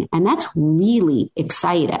decline. And that's really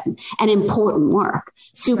exciting and important work,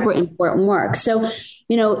 super important work. So,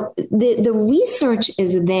 the research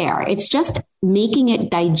is there. It's just making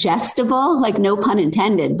it digestible, like no pun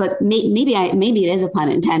intended, but maybe it is a pun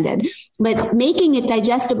intended, but making it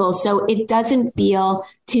digestible so it doesn't feel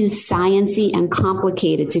too sciencey and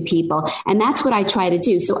complicated to people. And that's what I try to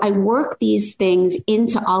do. So I work these things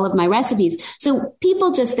into all of my recipes. So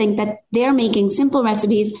people just think that they're making simple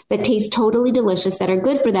recipes that taste totally delicious, that are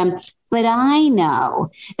good for them. But I know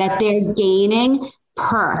that they're gaining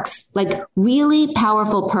perks, like really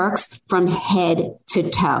powerful perks from head to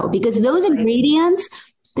toe, because those ingredients,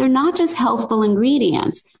 they're not just healthful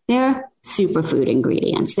ingredients, they're superfood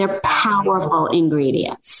ingredients. They're powerful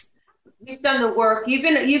ingredients. You've done the work.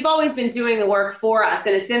 You've always been doing the work for us,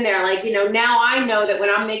 and it's in there. Like, now I know that when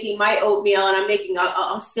I'm making my oatmeal, and I'm making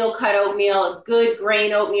a steel cut oatmeal, a good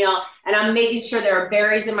grain oatmeal, and I'm making sure there are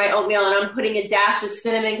berries in my oatmeal, and I'm putting a dash of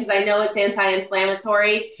cinnamon because I know it's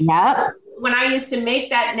anti-inflammatory. Yep. When I used to make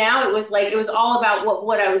that, now it was all about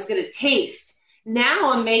what I was going to taste. Now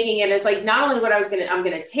I'm making it as like not only what I'm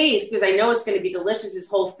going to taste, because I know it's going to be delicious, it's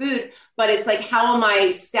whole food, but it's like, how am I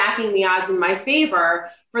stacking the odds in my favor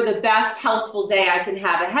for the best healthful day I can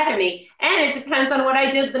have ahead of me? And it depends on what I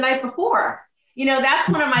did the night before. That's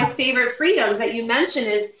one of my favorite freedoms that you mentioned,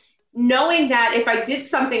 is knowing that if I did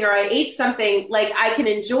something or I ate something, like I can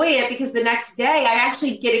enjoy it, because the next day I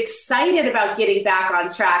actually get excited about getting back on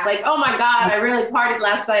track. Like, oh my God, I really partied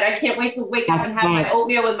last night. I can't wait to wake up and have my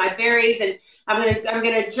oatmeal with my berries, and I'm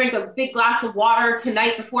gonna drink a big glass of water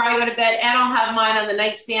tonight before I go to bed, and I'll have mine on the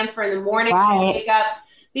nightstand for in the morning when I wake up.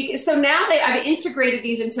 So now that I've integrated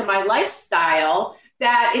these into my lifestyle,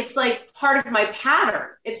 that it's like part of my pattern.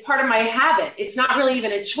 It's part of my habit. It's not really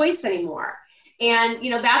even a choice anymore. And,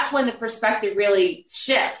 that's when the perspective really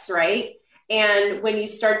shifts, right? And when you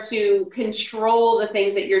start to control the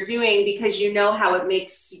things that you're doing because you know how it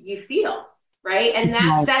makes you feel, right? And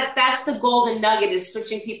that's the golden nugget, is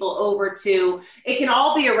switching people over to, it can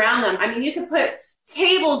all be around them. I mean, you can put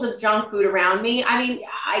tables of junk food around me. I mean,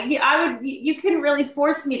 you couldn't really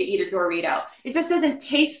force me to eat a Dorito. It just doesn't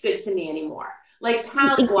taste good to me anymore. Like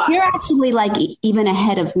you're actually like even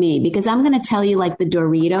ahead of me, because I'm going to tell you, like, the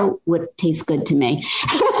Dorito would taste good to me.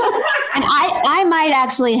 And I might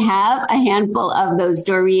actually have a handful of those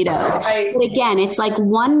Doritos. Right. But again, it's like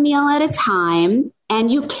one meal at a time, and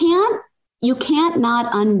you can't not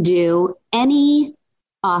undo any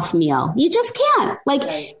off meal. You just can't.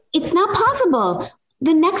 Like, It's not possible.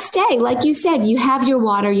 The next day, like you said, you have your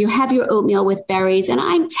water, you have your oatmeal with berries. And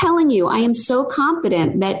I'm telling you, I am so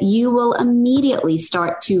confident that you will immediately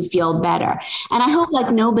start to feel better. And I hope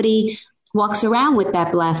like nobody walks around with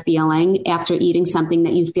that blah feeling after eating something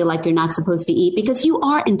that you feel like you're not supposed to eat, because you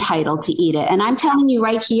are entitled to eat it. And I'm telling you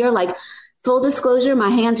right here, like, full disclosure, my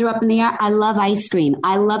hands are up in the air. I love ice cream.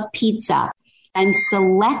 I love pizza. I'm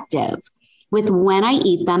selective with when I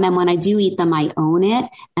eat them. And when I do eat them, I own it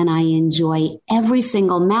and I enjoy every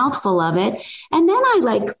single mouthful of it. And then I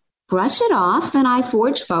like brush it off and I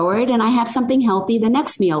forge forward and I have something healthy the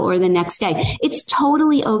next meal or the next day. It's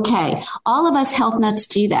totally okay. All of us health nuts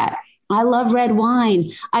do that. I love red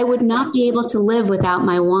wine. I would not be able to live without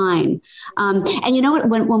my wine. And you know what,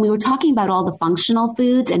 when we were talking about all the functional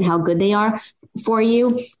foods and how good they are for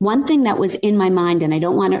you, one thing that was in my mind, and I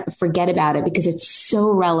don't want to forget about it because it's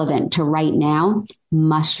so relevant to right now,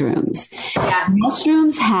 mushrooms. Yeah.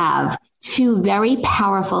 Mushrooms have two very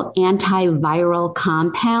powerful antiviral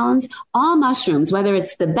compounds. All mushrooms, whether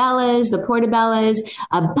it's the bellas, the portobellas,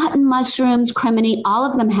 button mushrooms, cremini, all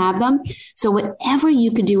of them have them. So whatever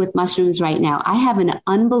you could do with mushrooms right now, I have an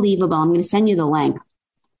unbelievable, I'm going to send you the link.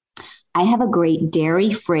 I have a great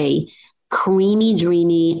dairy-free, creamy,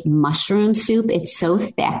 dreamy mushroom soup. It's so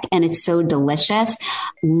thick and it's so delicious,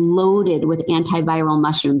 loaded with antiviral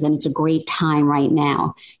mushrooms. And it's a great time right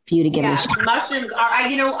now for you to give it a shot. Mushrooms are,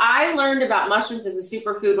 I learned about mushrooms as a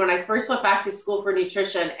superfood when I first went back to school for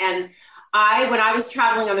nutrition. And when I was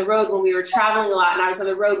traveling on the road, when we were traveling a lot and I was on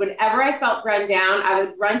the road, whenever I felt run down, I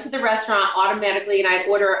would run to the restaurant automatically and I'd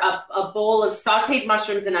order a bowl of sauteed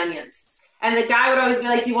mushrooms and onions. And the guy would always be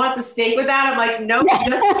like, do you want the steak with that? I'm like, nope, just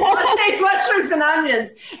let's take mushrooms and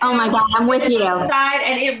onions. Oh my God, I'm with you.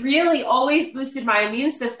 And it really always boosted my immune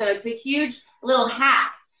system. It's a huge little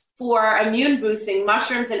hack for immune boosting,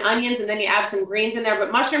 mushrooms and onions. And then you add some greens in there.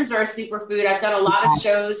 But mushrooms are a superfood. I've done a lot of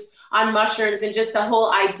shows on mushrooms and just the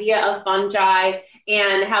whole idea of fungi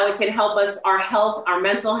and how it can help us, our health, our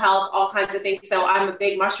mental health, all kinds of things. So I'm a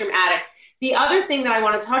big mushroom addict. The other thing that I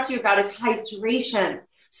want to talk to you about is hydration.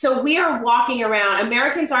 So we are walking around,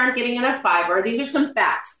 Americans aren't getting enough fiber. These are some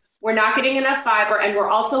facts. We're not getting enough fiber, and we're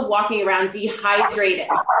also walking around dehydrated.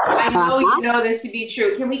 I know you know this to be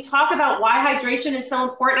true. Can we talk about why hydration is so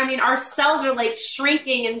important? I mean, our cells are like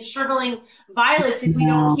shrinking and shriveling violets if we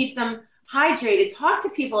don't keep them hydrated. Talk to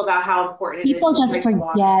people about how important it is. People just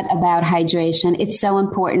forget about hydration. It's so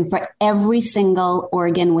important for every single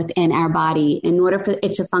organ within our body in order for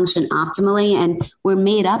it to function optimally. And we're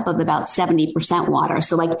made up of about 70% water.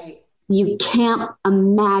 So like you can't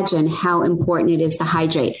imagine how important it is to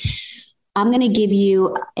hydrate. I'm going to give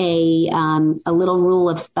you a little rule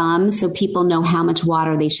of thumb so people know how much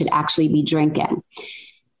water they should actually be drinking.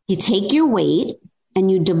 You take your weight and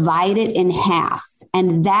you divide it in half.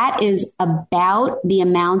 And that is about the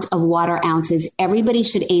amount of water ounces everybody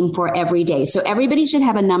should aim for every day. So everybody should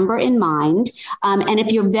have a number in mind. And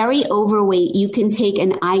if you're very overweight, you can take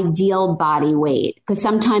an ideal body weight, because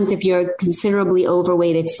sometimes if you're considerably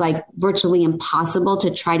overweight, it's like virtually impossible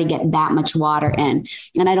to try to get that much water in.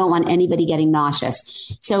 And I don't want anybody getting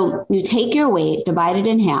nauseous. So you take your weight, divide it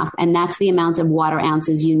in half, and that's the amount of water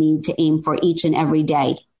ounces you need to aim for each and every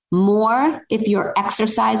day. More if you're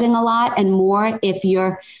exercising a lot, and more if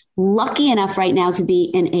you're lucky enough right now to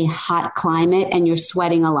be in a hot climate and you're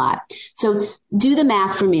sweating a lot. So do the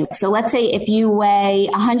math for me. So let's say if you weigh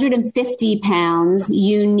 150 pounds,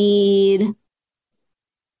 you need,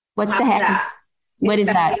 what's the heck? What is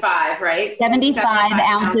that? 75, right? 75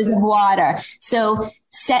 ounces of water. So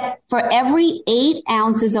set for every 8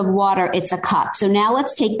 ounces of water, it's a cup. So now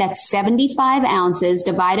let's take that 75 ounces,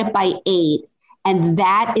 divide it by 8. And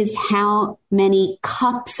that is how many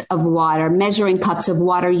cups of water, measuring cups of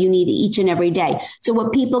water you need each and every day. So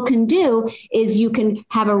what people can do is you can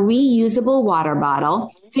have a reusable water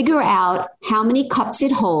bottle, figure out how many cups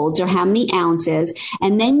it holds or how many ounces,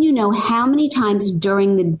 and then you know how many times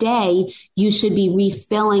during the day you should be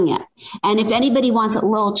refilling it. And if anybody wants a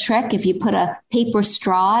little trick, if you put a paper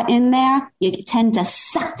straw in there, you tend to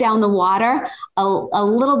suck down the water a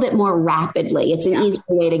little bit more rapidly. It's an easy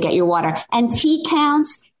way to get your water. And tea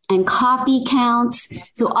counts and coffee counts.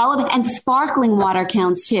 So all of it, and sparkling water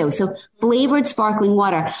counts too. So flavored sparkling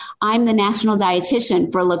water. I'm the national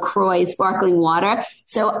dietitian for LaCroix sparkling water.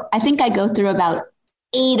 So I think I go through about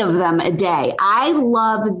 8 of them a day. I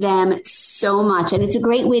love them so much. And it's a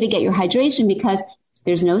great way to get your hydration because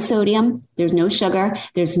there's no sodium, there's no sugar,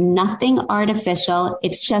 there's nothing artificial.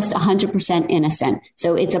 It's just 100% innocent.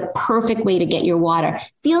 So it's a perfect way to get your water.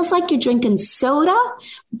 Feels like you're drinking soda,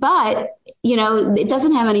 but you know, it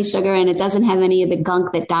doesn't have any sugar and it doesn't have any of the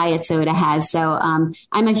gunk that diet soda has. So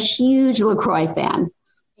I'm a huge LaCroix fan.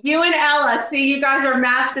 You and Ella, see, you guys are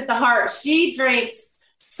matched at the heart. She drinks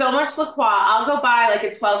so much LaCroix. I'll go buy like a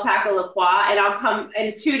 12-pack of LaCroix and I'll come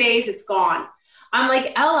in 2 days, it's gone. I'm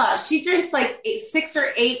like, Ella, she drinks like 6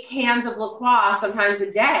 or 8 cans of LaCroix sometimes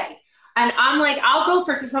a day. And I'm like, I'll go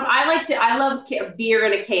for some. I love beer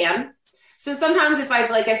in a can. So sometimes if I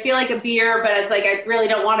feel like a beer, but it's like, I really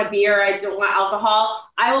don't want a beer, I don't want alcohol,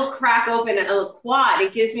 I will crack open a LaCroix.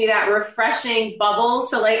 It gives me that refreshing bubble.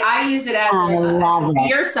 So like I use it as a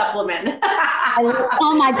beer supplement.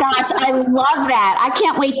 Oh my gosh, I love that. I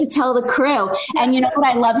can't wait to tell the crew. And you know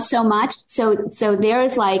what I love so much? So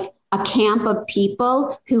there's like a camp of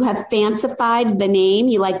people who have fancified the name.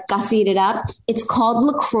 You like gussied it up. It's called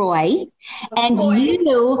LaCroix. And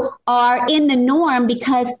you are in the norm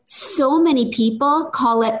because so many people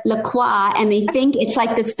call it LaCroix and they think it's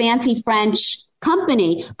like this fancy French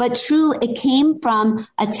company. But truly, it came from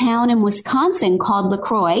a town in Wisconsin called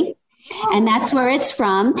LaCroix. And that's where it's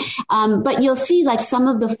from. But you'll see like some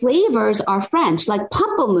of the flavors are French, like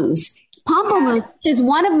pamplemousse. Pamplemousse is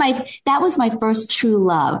that was my first true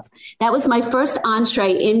love. That was my first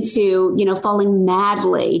entree into, falling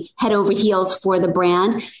madly head over heels for the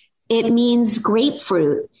brand. It means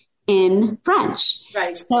grapefruit in French.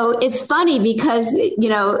 Right. So it's funny because,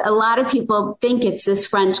 a lot of people think it's this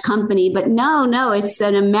French company, but no, it's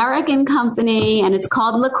an American company and it's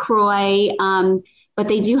called LaCroix. But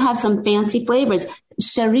they do have some fancy flavors.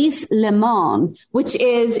 Cerise Limon, which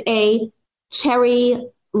is a cherry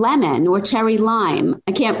lemon or cherry lime.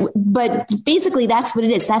 But basically that's what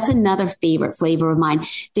it is. That's another favorite flavor of mine.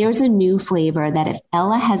 There's a new flavor that if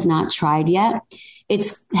Ella has not tried yet,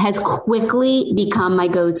 has quickly become my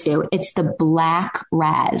go-to. It's the black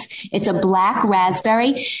ras. It's a black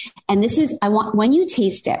raspberry. And when you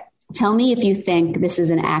taste it, tell me if you think this is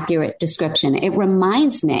an accurate description. It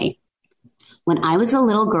reminds me, when I was a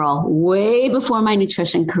little girl, way before my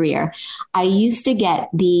nutrition career, I used to get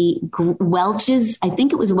the Welch's, I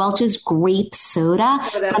think it was Welch's grape soda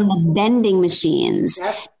from the vending machines.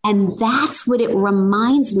 Yep. And that's what it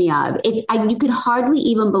reminds me of. You could hardly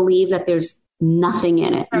even believe that there's nothing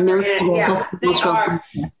in it. I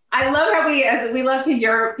love how we love to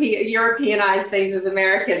Europeanize things as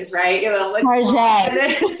Americans, right? Like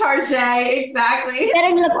Target. Target, exactly.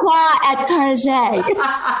 Getting La Croix at Target.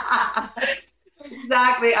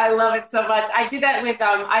 Exactly. I love it so much. I do that with,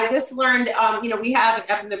 I just learned, we have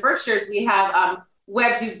up in the Berkshires, we have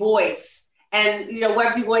Webb Du Bois. And,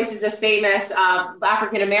 Webb Du Bois is a famous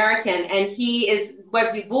African-American, and he is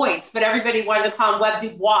Webb Du Bois, but everybody wanted to call him Webb Du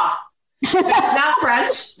Bois. That's not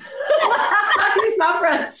French. He's not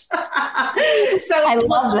French. So I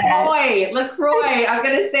love LaCroix. I'm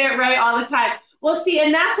going to say it right all the time. Well, see,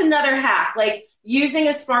 and that's another hack. Like, using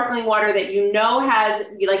a sparkling water that has,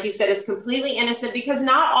 like you said, is completely innocent, because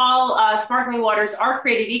not all sparkling waters are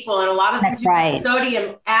created equal. And a lot of them have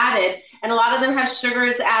sodium added, and a lot of them have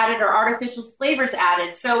sugars added or artificial flavors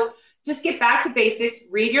added. So just get back to basics,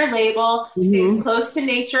 read your label, stay as close to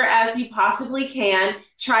nature as you possibly can.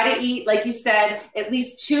 Try to eat, like you said, at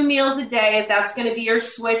least 2 meals a day. If that's going to be your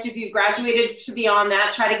switch, if you graduated to beyond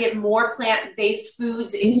that, try to get more plant-based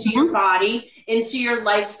foods into your body, into your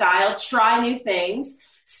lifestyle. Try new things.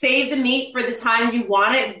 Save the meat for the time you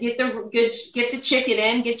want it. Get the chicken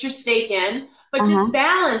in, get your steak in, but just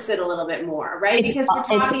balance it a little bit more, right? Because we're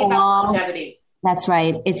talking about longevity. That's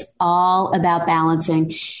right. It's all about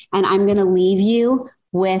balancing. And I'm going to leave you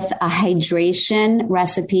with a hydration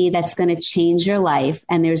recipe that's going to change your life.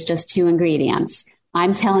 And there's just 2 ingredients.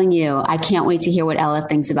 I'm telling you, I can't wait to hear what Ella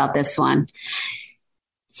thinks about this one.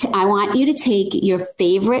 I want you to take your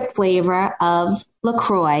favorite flavor of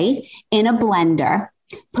LaCroix in a blender,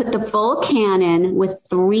 put the full can in with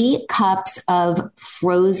 3 cups of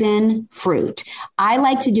frozen fruit. I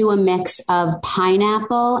like to do a mix of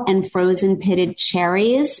pineapple and frozen pitted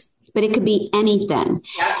cherries, but it could be anything.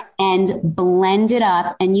 Yep. And blend it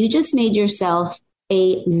up. And you just made yourself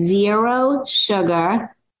a 0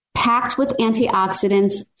 sugar, packed with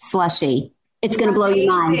antioxidants slushie. It's going to blow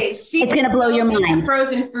your mind. It's going to blow your mind.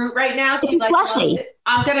 Frozen fruit right now. It's a slushie.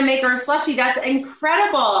 I'm going to make her a slushie. That's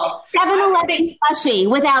incredible. 7-Eleven slushie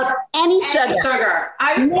without any sugar.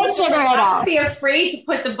 No sugar at all. I would be afraid to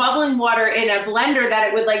put the bubbling water in a blender that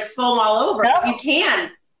it would like foam all over. Nope. You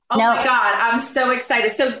can. Oh my God, I'm so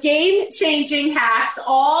excited. So game-changing hacks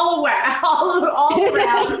all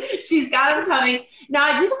around. She's got them coming. Now,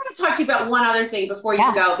 I just want to talk to you about one other thing before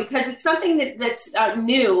you go, because it's something that's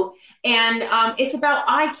new, and it's about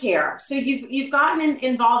eye care. So you've gotten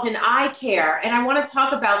involved in eye care, and I want to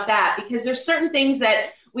talk about that, because there's certain things that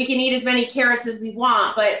we can eat as many carrots as we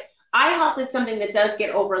want, but eye health is something that does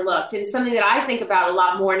get overlooked, and something that I think about a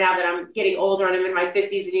lot more now that I'm getting older and I'm in my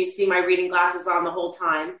 50s, and you see my reading glasses on the whole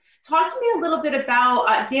time. Talk to me a little bit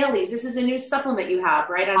about Dailies. This is a new supplement you have,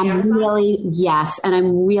 right, on Amazon? Yes, and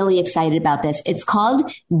I'm really excited about this. It's called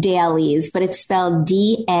Dailies, but it's spelled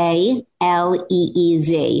Daleez.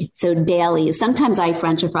 So Dailies. Sometimes I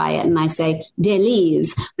Frenchify it and I say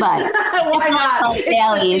Dailies, but why not?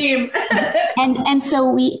 Dailies. and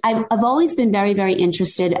so I've always been very, very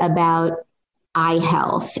interested about eye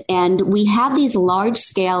health. And we have these large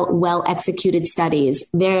scale, well executed studies.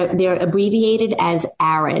 They're abbreviated as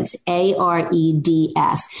AREDS,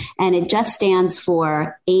 AREDS, and it just stands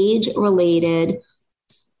for age related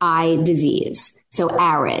eye disease. So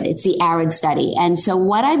ARED, it's the ARED study. And so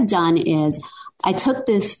what I've done is I took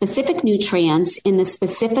the specific nutrients in the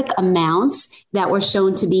specific amounts that were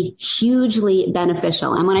shown to be hugely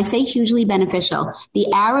beneficial. And when I say hugely beneficial, the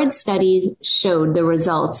ARED studies showed the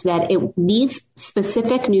results that these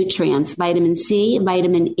specific nutrients, vitamin C,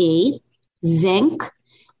 vitamin E, zinc,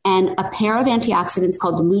 and a pair of antioxidants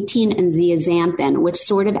called lutein and zeaxanthin, which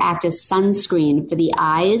sort of act as sunscreen for the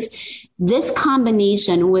eyes. This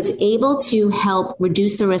combination was able to help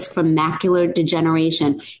reduce the risk from macular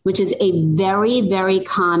degeneration, which is a very, very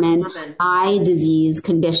common eye disease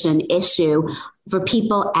condition issue for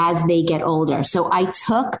people as they get older. So I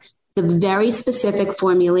took the very specific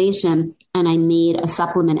formulation and I made a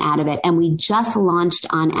supplement out of it. And we just launched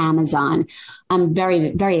on Amazon. I'm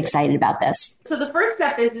very, very excited about this. So the first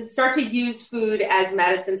step is start to use food as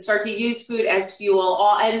medicine, start to use food as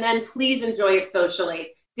fuel, and then please enjoy it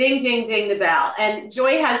socially. Ding, ding, ding the bell. And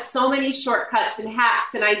Joy has so many shortcuts and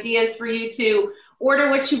hacks and ideas for you to order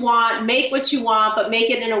what you want, make what you want, but make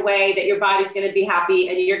it in a way that your body's going to be happy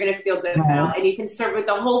and you're going to feel good about. And you can serve with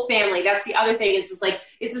the whole family. That's the other thing. It's just like,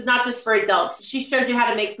 this is not just for adults. She showed you how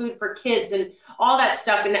to make food for kids and all that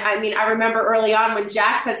stuff. And I mean, I remember early on when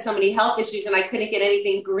Jax had so many health issues and I couldn't get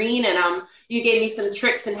anything green in him, you gave me some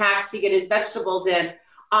tricks and hacks to get his vegetables in.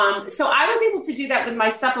 So I was able to do that with my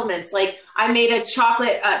supplements. Like I made a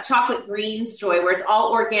chocolate greens, Joy, where it's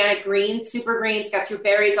all organic greens, super green. It's got your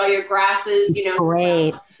berries, all your grasses,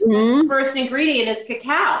 Great. Mm-hmm. First ingredient is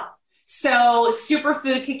cacao. So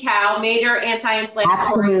superfood cacao, made her anti-inflammatory.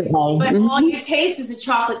 Absolutely. But all you taste is a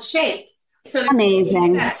chocolate shake. So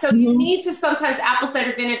amazing. You need to sometimes apple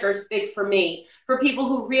cider vinegar is big for me, for people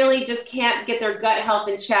who really just can't get their gut health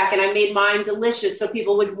in check. And I made mine delicious so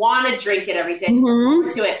people would want to drink it every day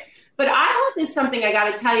to it. But eye health is something I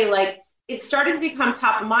got to tell you, like it started to become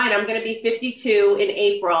top of mind. I'm going to be 52 in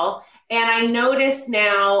April. And I notice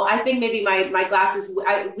now, I think maybe my glasses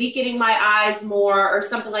weakening my eyes more or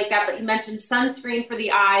something like that. But you mentioned sunscreen for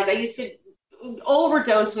the eyes. I used to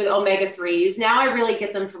overdose with omega-3s. Now I really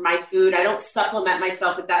get them from my food. I don't supplement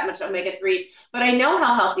myself with that much omega-3, but I know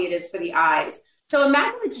how healthy it is for the eyes. So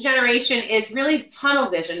macular degeneration is really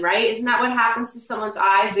tunnel vision, right? Isn't that what happens to someone's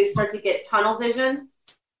eyes? They start to get tunnel vision.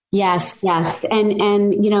 Yes.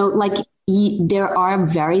 And there are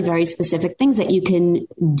very, very specific things that you can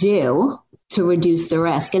do to reduce the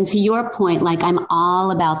risk. And to your point, like I'm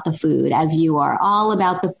all about the food, as you are, all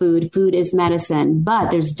about the food. Food is medicine,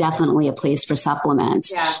 but there's definitely a place for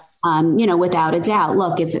supplements. Yes. Without a doubt.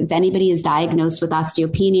 Look, if anybody is diagnosed with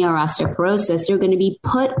osteopenia or osteoporosis, you're going to be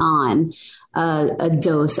put on a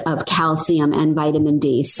dose of calcium and vitamin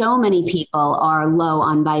D. So many people are low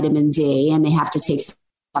on vitamin D and they have to take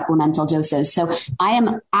supplemental doses. So I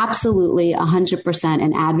am absolutely 100%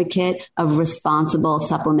 an advocate of responsible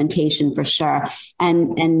supplementation for sure.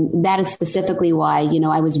 And that is specifically why,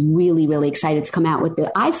 I was really, really excited to come out with the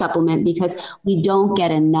eye supplement, because we don't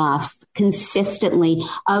get enough consistently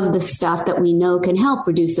of the stuff that we know can help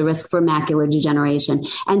reduce the risk for macular degeneration.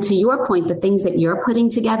 And to your point, the things that you're putting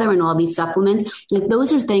together and all these supplements, like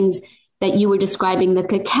those are things that you were describing, the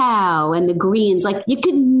cacao and the greens, like you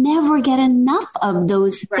could never get enough of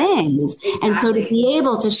those things. Exactly. And so to be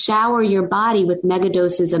able to shower your body with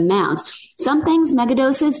megadoses amounts, some things,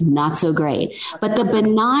 megadoses, not so great, but the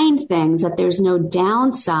benign things that there's no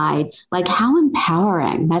downside, like how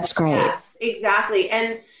empowering. That's great. Yes, exactly.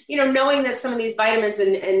 And knowing that some of these vitamins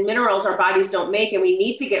and minerals our bodies don't make and we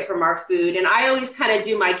need to get from our food. And I always kind of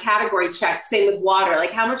do my category check, same with water,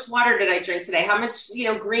 like how much water did I drink today? How much,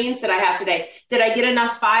 greens did I have today? Did I get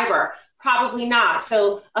enough fiber? Probably not.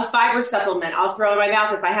 So a fiber supplement, I'll throw in my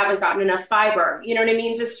mouth if I haven't gotten enough fiber. You know what I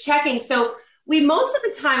mean? Just checking. So most of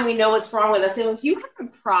the time we know what's wrong with us. And if you have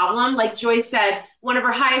a problem, like Joy said, one of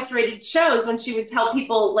her highest rated shows when she would tell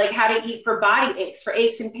people like how to eat for body aches, for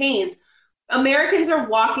aches and pains, Americans are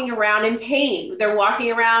walking around in pain. They're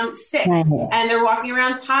walking around sick and they're walking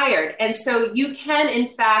around tired. And so you can, in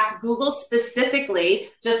fact, Google specifically,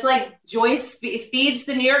 just like Joyce feeds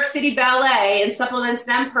the New York City Ballet and supplements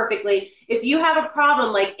them perfectly. If you have a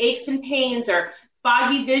problem like aches and pains or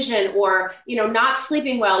foggy vision or, not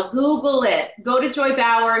sleeping well, Google it. Go to Joy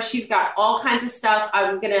Bauer. She's got all kinds of stuff.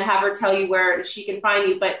 I'm going to have her tell you where she can find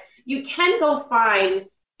you, but you can go find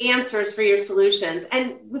answers for your solutions.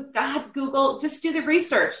 And with God, Google, just do the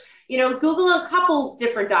research. Google a couple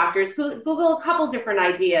different doctors, Google a couple different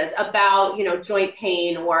ideas about, joint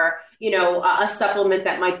pain or, a supplement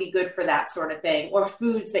that might be good for that sort of thing, or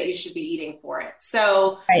foods that you should be eating for it.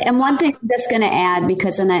 So, right. And one thing I'm just going to add,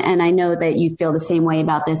 because, and I know that you feel the same way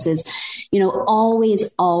about this, is,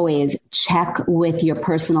 always check with your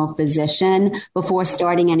personal physician before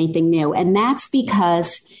starting anything new. And that's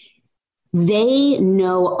because they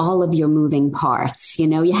know all of your moving parts.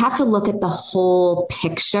 You have to look at the whole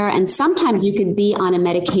picture. And sometimes you could be on a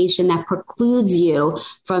medication that precludes you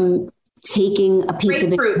from taking a piece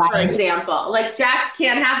of advice. For example, like Jack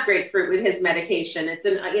can't have grapefruit with his medication.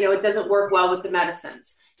 It doesn't work well with the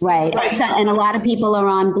medicines. Right. And a lot of people are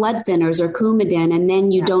on blood thinners or Coumadin, and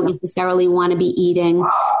then you don't necessarily want to be eating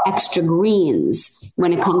extra greens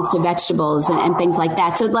when it comes to vegetables and things like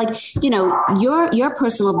that. So your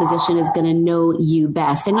personal physician is going to know you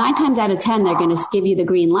best. And 9 times out of 10, they're going to give you the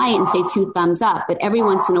green light and say 2 thumbs up. But every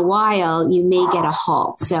once in a while, you may get a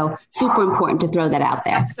halt. So super important to throw that out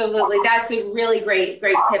there. Absolutely. that's a really great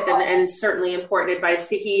tip and certainly important advice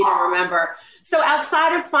to heed and remember. So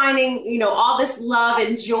outside of finding, all this love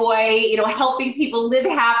and joy, helping people live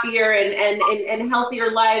happier and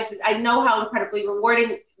healthier lives, I know how incredibly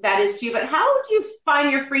rewarding that is to you, but how would you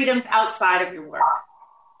find your freedoms outside of your work?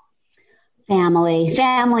 Family.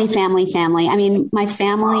 I mean, my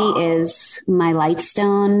family is my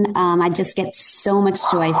lifestone. I just get so much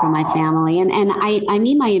joy from my family. And I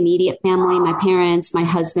mean my immediate family, my parents, my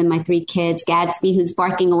husband, my 3 kids, Gadsby, who's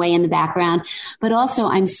barking away in the background. But also,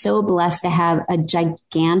 I'm so blessed to have a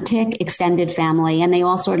gigantic extended family, and they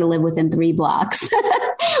all sort of live within 3 blocks.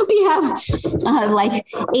 We have like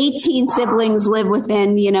 18 siblings live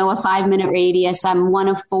within, a 5-minute radius. I'm one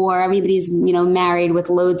of 4. Everybody's, married with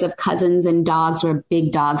loads of cousins and dogs. We're a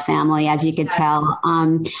big dog family, as you could tell.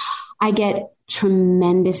 I get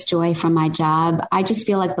tremendous joy from my job. I just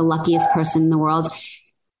feel like the luckiest person in the world.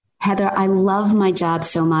 Heather, I love my job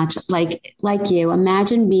so much. Like you,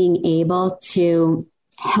 imagine being able to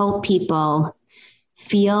help people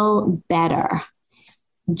feel better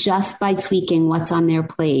just by tweaking what's on their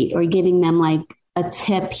plate or giving them like a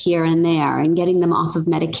tip here and there and getting them off of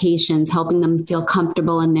medications, helping them feel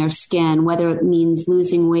comfortable in their skin, whether it means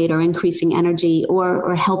losing weight or increasing energy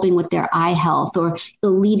or helping with their eye health or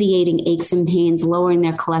alleviating aches and pains, lowering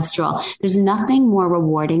their cholesterol. There's nothing more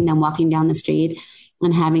rewarding than walking down the street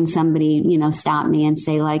and having somebody, stop me and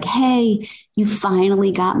say like, hey, you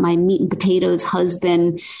finally got my meat and potatoes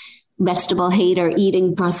husband, vegetable hater,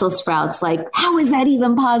 eating Brussels sprouts. Like, how is that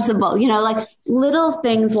even possible? Like little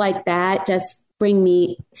things like that just bring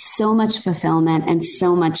me so much fulfillment and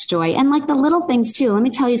so much joy. And like the little things too, let me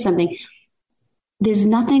tell you something. There's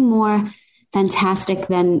nothing more fantastic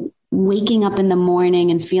than waking up in the morning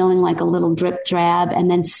and feeling like a little drip drab and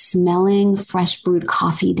then smelling fresh brewed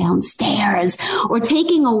coffee downstairs, or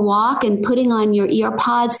taking a walk and putting on your ear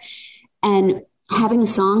pods and having a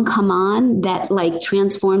song come on that like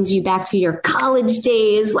transforms you back to your college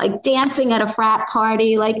days, like dancing at a frat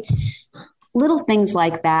party, like little things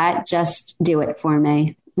like that just do it for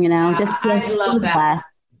me, just I love that.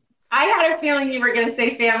 I had a feeling you were going to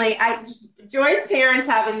say family. Joy's parents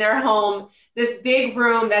have in their home this big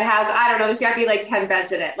room that has, I don't know, there's got to be like 10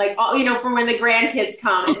 beds in it. Like, for when the grandkids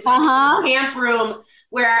come. It's like a camp room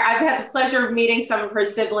where I've had the pleasure of meeting some of her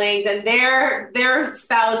siblings and their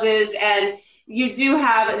spouses, and you do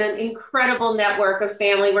have an incredible network of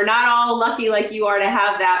family. We're not all lucky like you are to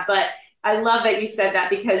have that, but I love that you said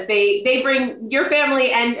that because they bring your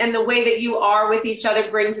family and the way that you are with each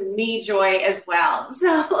other brings me joy as well. So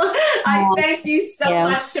I thank you so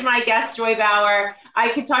much to my guest, Joy Bauer. I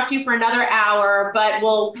could talk to you for another hour, but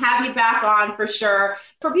we'll have you back on for sure.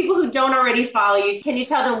 For people who don't already follow you, can you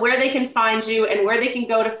tell them where they can find you and where they can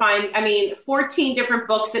go to find, 14 different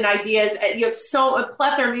books and ideas. You have a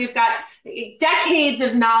plethora. You've got decades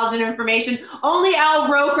of knowledge and information. Only Al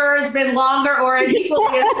Roker has been longer or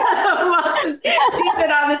equally as much as she's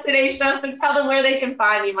been on the Today Show. So tell them where they can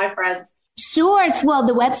find you, my friends. Sure. Well,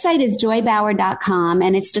 the website is joybauer.com,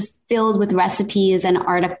 and it's just filled with recipes and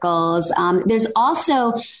articles. There's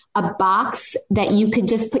also a box that you could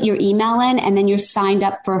just put your email in, and then you're signed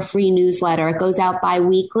up for a free newsletter. It goes out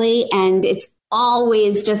bi-weekly, and it's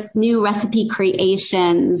always just new recipe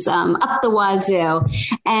creations up the wazoo.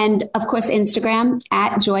 And of course, Instagram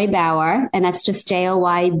at Joy Bauer, and that's just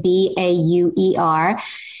JoyBauer.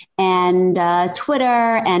 And Twitter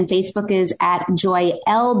and Facebook is at Joy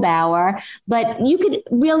L. Bauer. But you could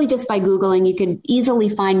really just by Googling, you could easily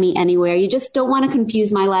find me anywhere. You just don't want to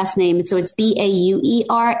confuse my last name. So it's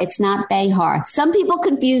Bauer. It's not Behar. Some people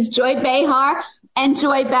confuse Joy Behar and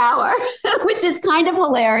Joy Bauer, which is kind of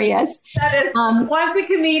hilarious. That is, one's a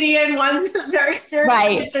comedian, one's a very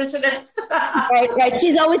serious nutritionist. Right.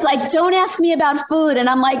 She's always like, don't ask me about food. And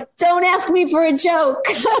I'm like, don't ask me for a joke.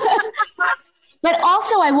 But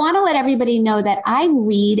also, I want to let everybody know that I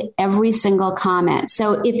read every single comment.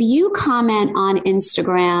 So if you comment on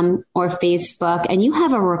Instagram or Facebook and you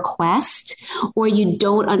have a request or you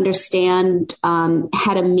don't understand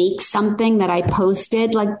how to make something that I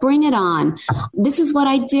posted, like bring it on. This is what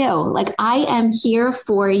I do. Like I am here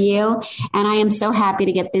for you. And I am so happy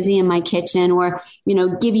to get busy in my kitchen or,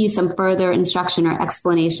 give you some further instruction or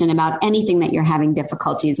explanation about anything that you're having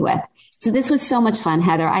difficulties with. So this was so much fun,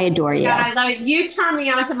 Heather. I adore you. God, I love it. You turned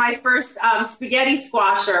me on to my first spaghetti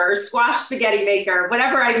squasher or squash spaghetti maker,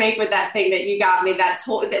 whatever I make with that thing that you got me,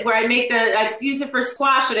 where I use it for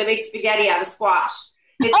squash and I make spaghetti out of squash.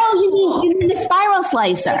 Oh, you mean the spiral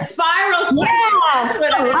slicer? The spiral slicer. Yes. That's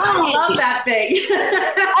what it is. I love that thing.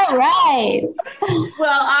 All right.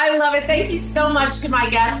 Well, I love it. Thank you so much to my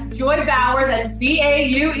guest, Joy Bauer. That's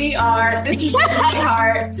Bauer. This is My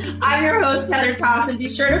Heart. I'm your host, Heather Thompson. Be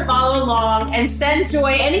sure to follow along and send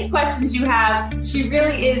Joy any questions you have. She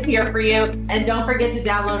really is here for you. And don't forget to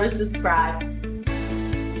download and subscribe.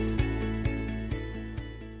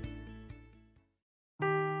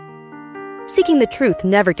 Seeking the truth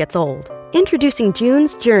never gets old. Introducing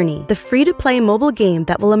June's Journey, the free-to-play mobile game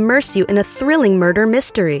that will immerse you in a thrilling murder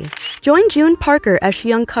mystery. Join June Parker as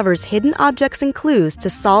she uncovers hidden objects and clues to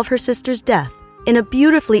solve her sister's death in a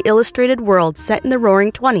beautifully illustrated world set in the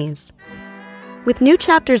Roaring '20s. With new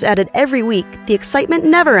chapters added every week, the excitement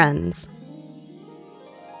never ends.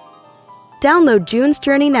 Download June's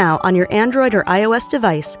Journey now on your Android or iOS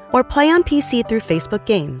device or play on PC through Facebook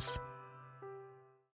Games.